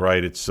group,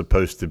 right? It's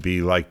supposed to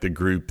be like the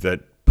group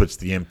that puts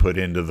the input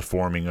into the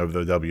forming of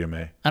the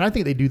WMA. And I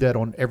think they do that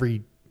on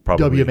every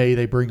Probably. WMA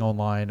they bring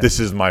online. This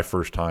is my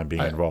first time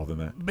being involved in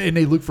that. And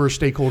they look for a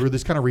stakeholder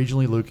that's kind of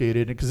regionally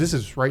located, because this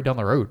is right down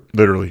the road.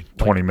 Literally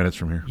 20 minutes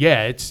from here.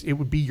 Yeah, it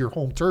would be your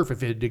home turf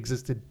if it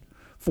existed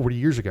 40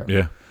 years ago.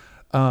 Yeah.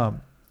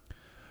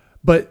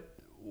 But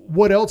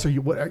what else are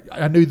you?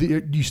 I know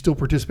that you still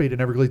participate in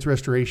Everglades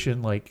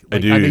restoration. Like I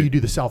do. I know you do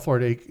the South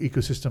Florida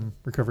Ecosystem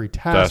Recovery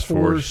Task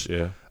Force.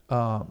 Yeah.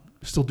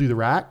 Still do the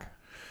RAC.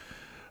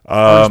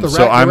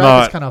 So I'm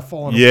not kind of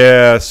falling.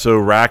 Yeah. So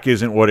RAC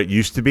isn't what it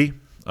used to be,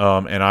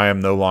 and I am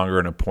no longer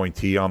an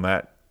appointee on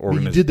that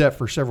organization. You did that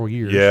for several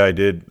years. Yeah, I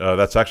did.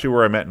 That's actually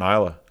where I met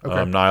Nyla. Okay.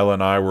 Nyla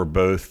and I were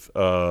both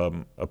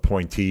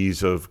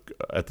appointees of,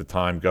 at the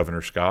time,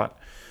 Governor Scott,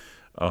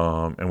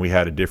 and we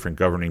had a different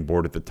governing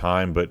board at the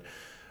time. But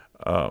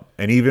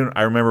and even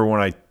I remember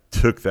when I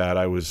took that,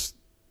 I was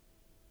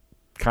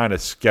kind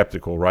of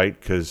skeptical, right?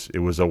 Because it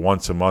was a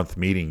once a month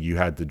meeting. You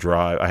had to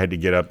drive. I had to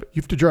get up.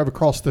 You have to drive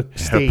across the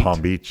state.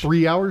 Palm Beach.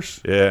 3 hours.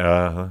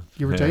 Yeah.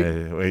 Give or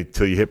take. Wait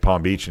till you hit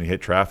Palm Beach and you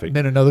hit traffic. And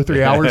then another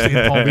 3 hours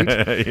in Palm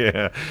Beach.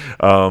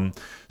 Yeah.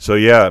 So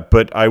yeah,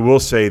 but I will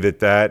say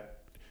that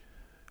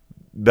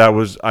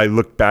was, I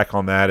look back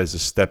on that as a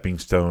stepping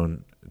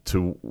stone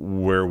to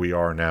where we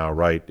are now,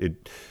 right?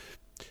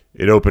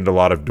 It opened a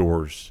lot of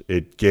doors.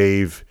 It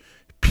gave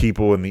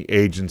people in the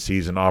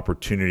agencies an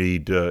opportunity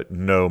to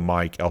know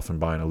Mike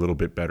Elfenbein a little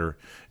bit better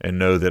and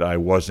know that I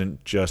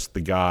wasn't just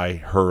the guy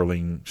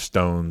hurling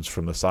stones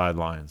from the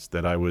sidelines,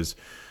 that I was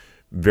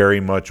very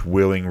much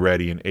willing,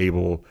 ready, and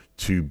able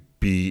to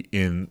be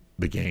in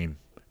the game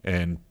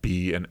and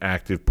be an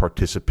active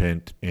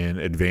participant in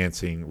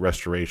advancing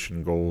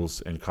restoration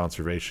goals and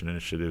conservation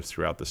initiatives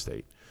throughout the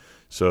state.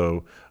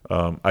 So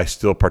I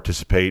still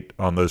participate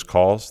on those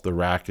calls. The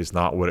RAC is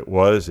not what it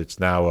was. It's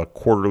now a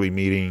quarterly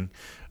meeting.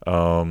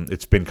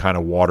 It's been kind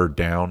of watered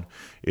down.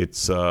 It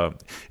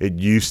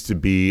used to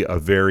be a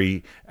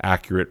very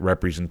accurate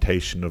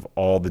representation of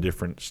all the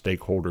different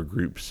stakeholder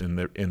groups in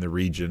the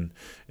region,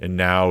 and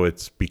now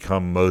it's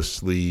become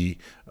mostly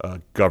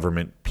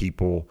government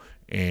people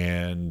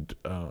and.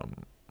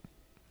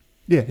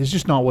 Yeah, it's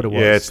just not what it was.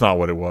 Yeah, it's not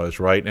what it was,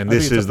 right? And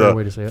this is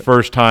the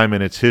first time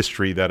in its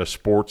history that a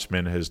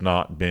sportsman has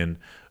not been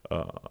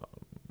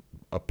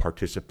a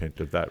participant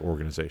of that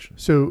organization.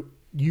 So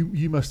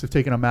you must have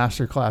taken a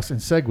master class in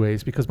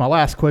segues, because my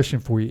last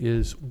question for you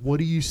is, what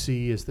do you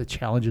see as the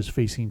challenges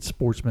facing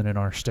sportsmen in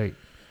our state?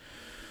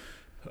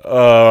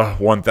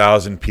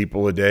 1,000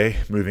 people a day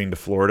moving to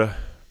Florida,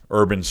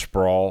 urban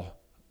sprawl,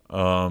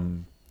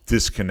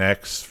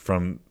 disconnects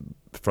from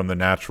the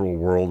natural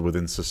world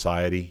within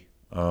society.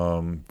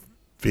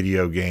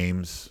 Video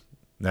games,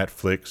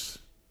 Netflix,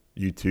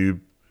 YouTube,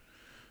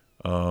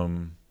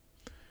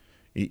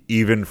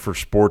 even for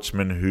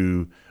sportsmen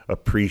who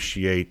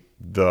appreciate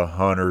the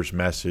hunter's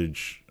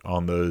message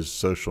on those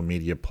social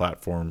media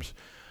platforms,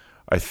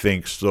 I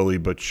think slowly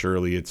but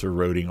surely it's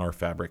eroding our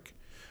fabric.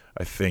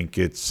 I think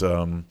it's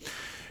so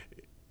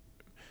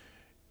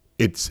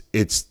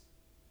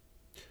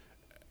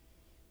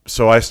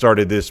I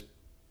started this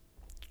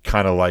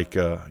kind of like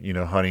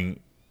hunting,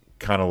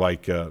 kind of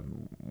like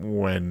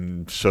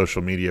when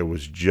social media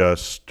was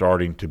just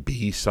starting to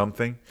be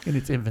something in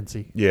its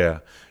infancy. Yeah.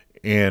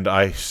 And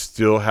I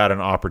still had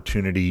an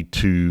opportunity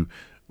to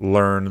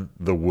learn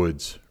the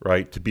woods,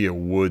 right? To be a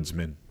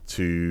woodsman,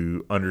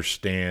 to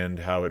understand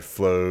how it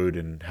flowed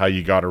and how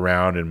you got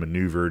around and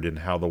maneuvered and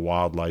how the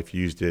wildlife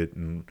used it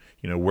and,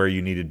 where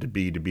you needed to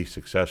be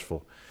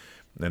successful.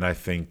 And I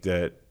think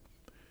that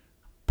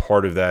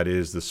part of that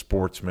is the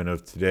sportsmen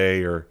of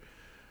today are,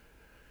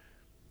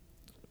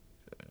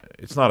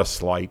 it's not a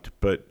slight,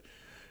 but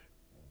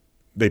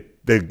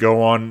they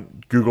go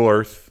on Google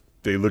Earth,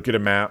 they look at a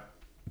map,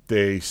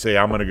 they say,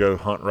 I'm going to go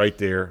hunt right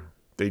there.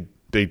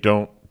 They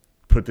don't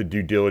put the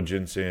due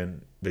diligence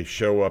in. They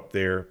show up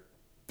there.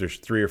 There's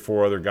 3 or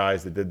 4 other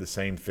guys that did the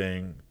same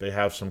thing. They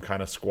have some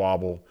kind of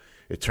squabble.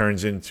 It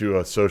turns into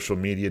a social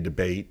media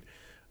debate.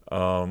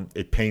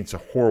 It paints a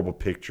horrible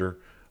picture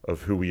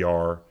of who we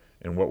are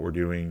and what we're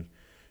doing,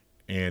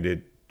 and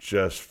it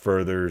just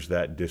furthers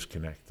that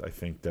disconnect. I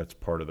think that's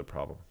part of the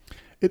problem.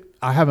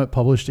 I haven't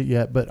published it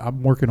yet, but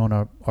I'm working on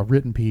a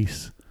written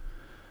piece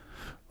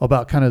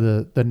about kind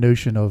of the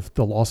notion of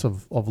the loss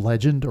of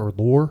legend or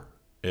lore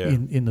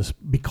in this,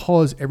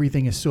 because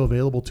everything is so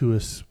available to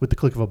us with the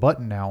click of a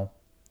button now.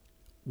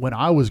 When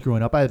I was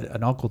growing up, I had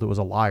an uncle that was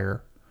a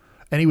liar,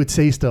 and he would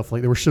say stuff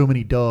like there were so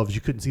many doves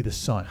you couldn't see the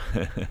sun.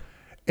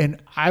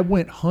 And I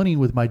went hunting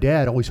with my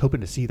dad, always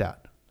hoping to see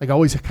that. Like I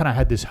always kind of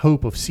had this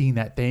hope of seeing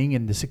that thing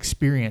and this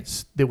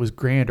experience that was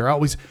grander. I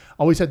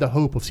always had the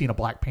hope of seeing a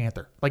Black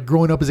Panther. Like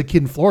growing up as a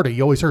kid in Florida,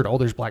 you always heard, oh,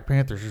 there's Black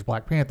Panthers, there's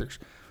Black Panthers.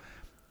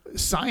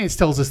 Science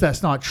tells us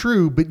that's not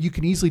true, but you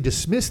can easily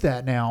dismiss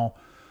that now.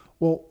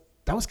 Well,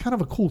 that was kind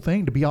of a cool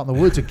thing to be out in the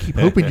woods and keep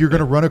hoping you're going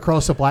to run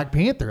across a black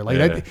panther.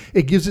 Like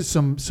it gives it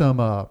some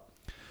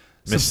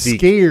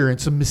scare and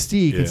some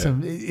mystique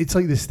and it's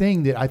like this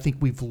thing that I think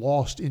we've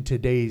lost in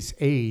today's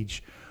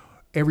age.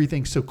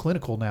 Everything's so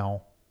clinical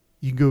now.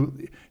 You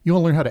want to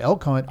learn how to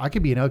elk hunt. I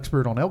could be an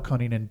expert on elk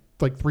hunting in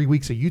like 3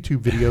 weeks of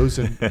YouTube videos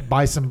and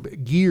buy some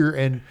gear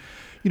and,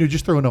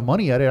 just throw enough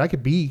money at it. I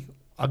could be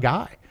a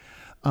guy.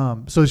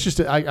 So it's just,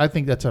 I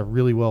think that's a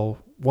really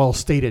well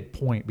stated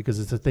point, because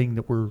it's a thing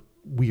that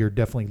we are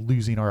definitely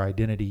losing our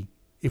identity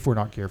if we're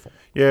not careful.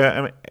 Yeah.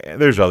 I mean,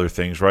 there's other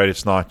things, right?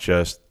 It's not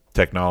just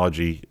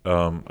technology.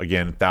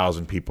 Again,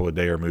 1,000 people a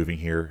day are moving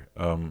here.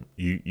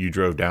 You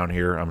drove down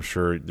here. I'm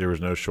sure there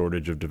was no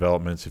shortage of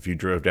developments. If you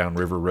drove down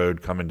River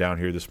Road coming down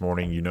here this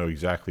morning, you know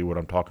exactly what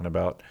I'm talking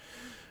about.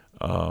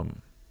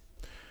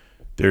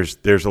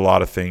 There's a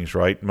lot of things,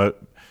 right?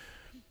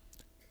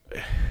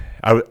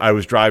 I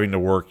was driving to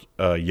work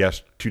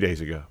 2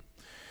 days ago,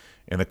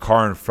 and the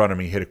car in front of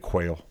me hit a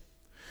quail.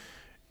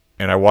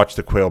 And I watched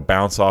the quail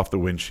bounce off the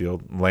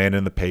windshield, land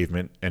in the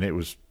pavement, and it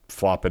was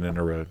flopping in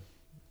the road.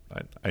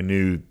 I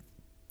knew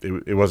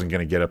it wasn't going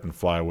to get up and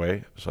fly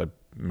away, so I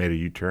made a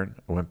U-turn.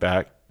 I went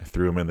back, I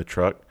threw him in the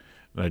truck,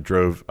 and I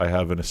drove. I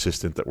have an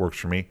assistant that works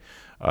for me.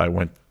 I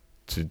went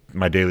to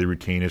my daily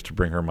routine is to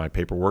bring her my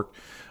paperwork.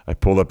 I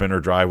pulled up in her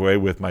driveway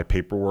with my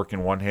paperwork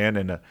in one hand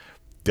and a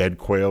dead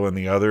quail in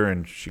the other,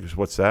 and she goes,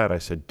 "What's that?" I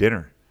said,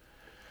 "Dinner."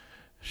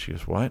 She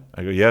goes, "What?"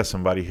 I go, "Yeah,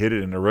 somebody hit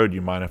it in the road. Do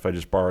you mind if I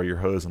just borrow your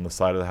hose on the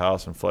side of the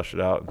house and flush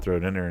it out and throw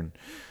it in there?" And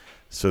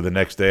so the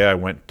next day I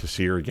went to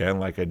see her again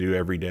like I do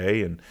every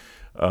day, and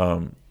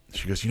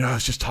she goes, "I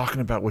was just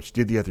talking about what you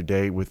did the other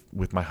day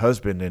with my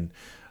husband, and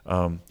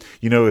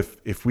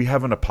if we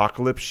have an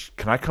apocalypse,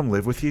 can I come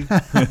live with you?"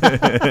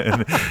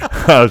 And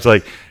I was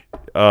like,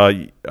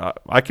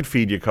 "I could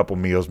feed you a couple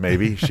meals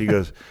maybe." She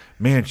goes,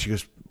 "Man," she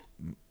goes,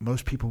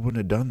 "most people wouldn't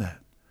have done that."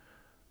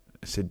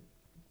 I said,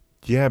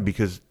 "Yeah,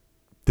 because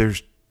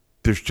there's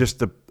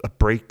just a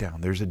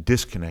breakdown. There's a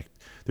disconnect.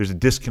 There's a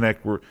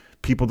disconnect where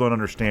people don't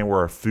understand where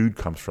our food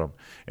comes from.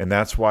 And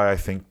that's why I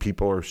think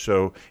people are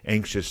so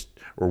anxious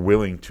or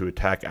willing to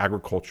attack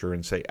agriculture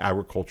and say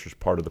agriculture is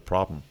part of the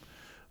problem.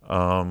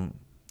 And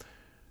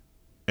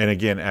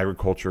again,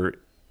 agriculture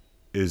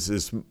is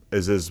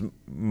as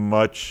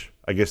much,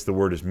 I guess the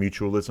word is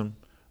mutualism.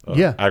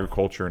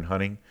 Agriculture and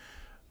hunting.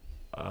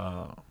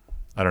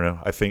 I don't know.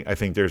 I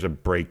think there's a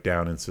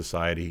breakdown in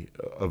society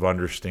of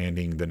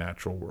understanding the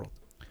natural world.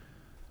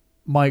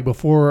 Mike,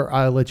 before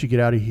I let you get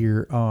out of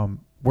here,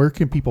 where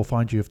can people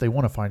find you if they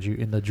want to find you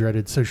in the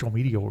dreaded social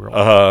media world?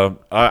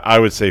 I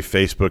would say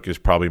Facebook is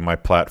probably my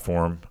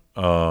platform.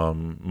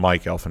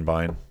 Mike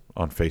Elfenbein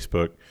on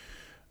Facebook.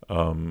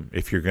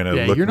 If you're going to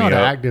look me up. You're not an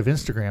active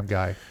Instagram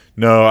guy.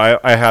 No,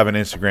 I have an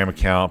Instagram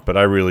account, but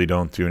I really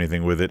don't do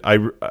anything with it. I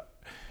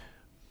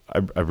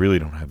really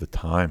don't have the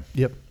time.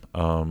 Yep.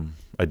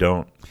 I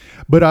don't.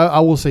 But I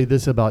will say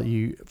this about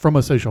you. From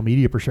a social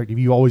media perspective,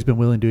 you've always been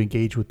willing to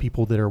engage with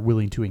people that are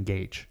willing to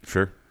engage.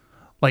 Sure.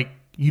 Like,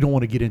 you don't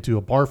want to get into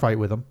a bar fight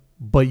with them,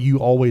 but you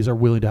always are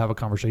willing to have a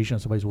conversation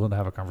and somebody's willing to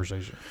have a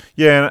conversation.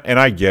 Yeah, and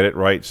I get it,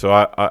 right? So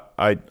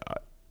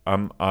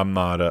I'm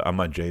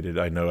not jaded.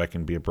 I know I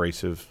can be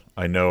abrasive.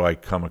 I know I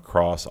come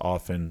across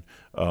often.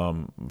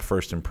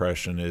 First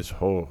impression is,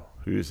 "Oh,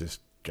 who is this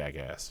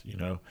jackass?"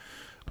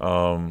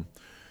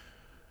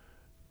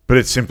 But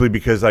it's simply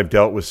because I've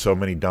dealt with so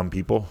many dumb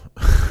people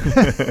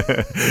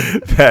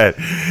that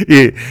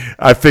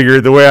I figure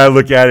the way I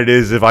look at it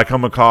is, if I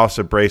come across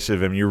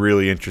abrasive and you're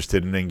really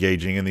interested in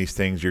engaging in these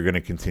things, you're going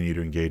to continue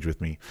to engage with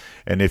me.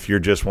 And if you're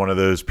just one of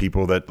those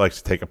people that likes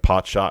to take a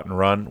pot shot and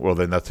run, well,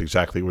 then that's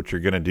exactly what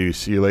you're going to do.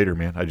 See you later,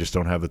 man. I just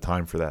don't have the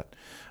time for that.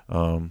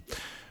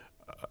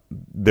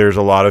 There's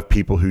a lot of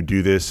people who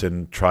do this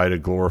and try to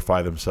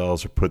glorify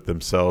themselves or put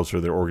themselves or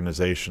their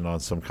organization on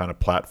some kind of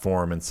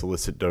platform and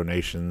solicit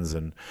donations.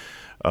 And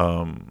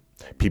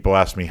people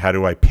ask me, how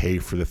do I pay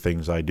for the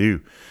things I do?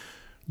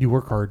 You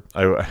work hard.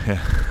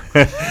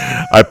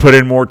 I put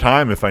in more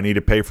time if I need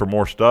to pay for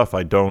more stuff.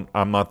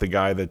 I'm not the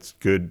guy that's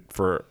good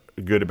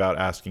about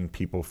asking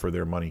people for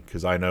their money,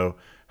 because I know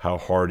how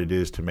hard it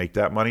is to make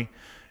that money.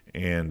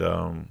 And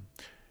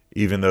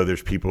even though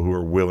there's people who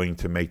are willing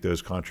to make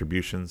those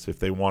contributions, if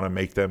they want to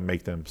make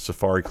them.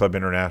 Safari Club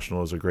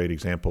International is a great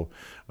example.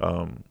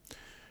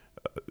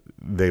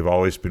 They've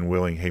always been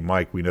willing. "Hey,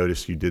 Mike, we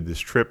noticed you did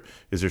this trip.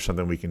 Is there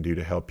something we can do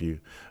to help you?"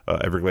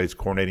 Everglades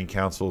Coordinating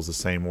Council is the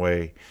same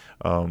way.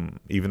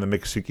 Even the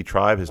Miccosukee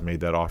Tribe has made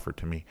that offer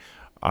to me.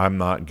 I'm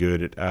not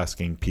good at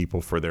asking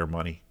people for their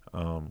money,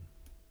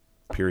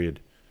 period.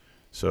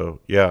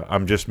 So, yeah,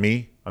 I'm just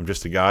me. I'm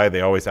just a guy.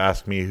 They always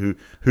ask me, who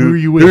are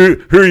you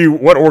with? Who are you?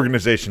 What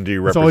organization do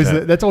you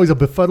represent? That's always a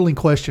befuddling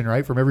question,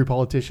 right, from every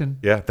politician.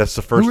 Yeah, that's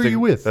the first thing. Who are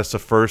you with? That's the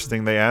first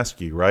thing they ask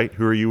you, right?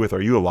 Who are you with?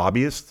 Are you a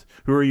lobbyist?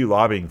 Who are you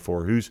lobbying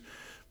for?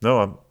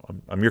 No,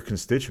 I'm your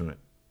constituent.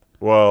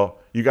 Well,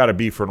 you got to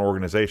be for an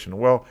organization.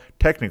 Well,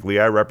 technically,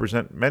 I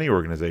represent many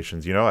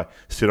organizations. I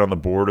sit on the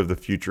board of the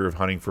Future of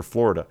Hunting for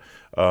Florida.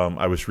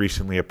 I was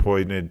recently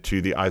appointed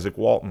to the Isaac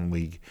Walton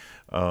League.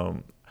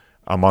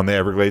 I'm on the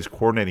Everglades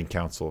Coordinating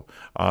Council.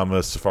 I'm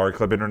a Safari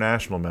Club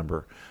International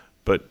member,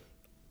 but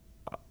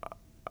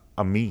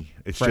I'm me.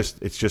 It's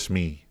just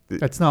me.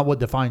 That's not what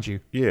defines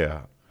you.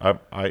 Yeah.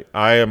 I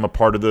am a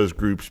part of those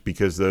groups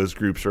because those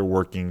groups are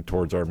working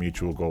towards our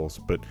mutual goals,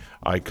 but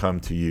I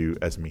come to you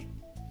as me.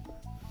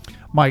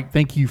 Mike,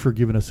 thank you for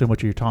giving us so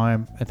much of your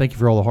time, and thank you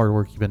for all the hard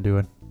work you've been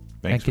doing.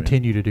 Thanks, and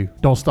continue to do.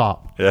 Don't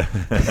stop. Yeah,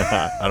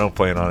 I don't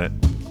plan on it.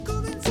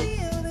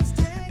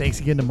 Thanks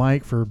again to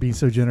Mike for being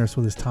so generous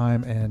with his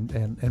time and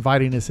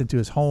inviting us into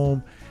his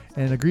home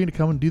and agreeing to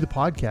come and do the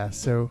podcast.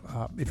 So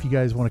if you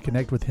guys want to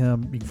connect with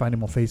him, you can find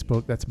him on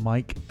Facebook. That's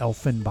Mike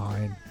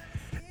Elfenbein.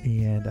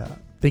 And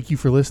thank you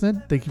for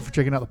listening. Thank you for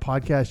checking out the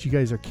podcast. You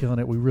guys are killing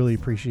it. We really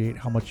appreciate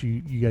how much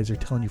you guys are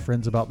telling your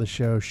friends about the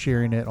show,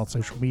 sharing it on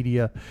social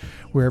media,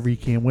 wherever you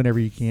can, whenever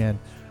you can.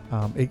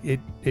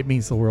 It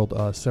means the world to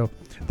us. So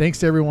thanks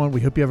to everyone.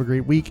 We hope you have a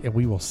great week, and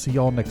we will see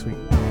y'all next week.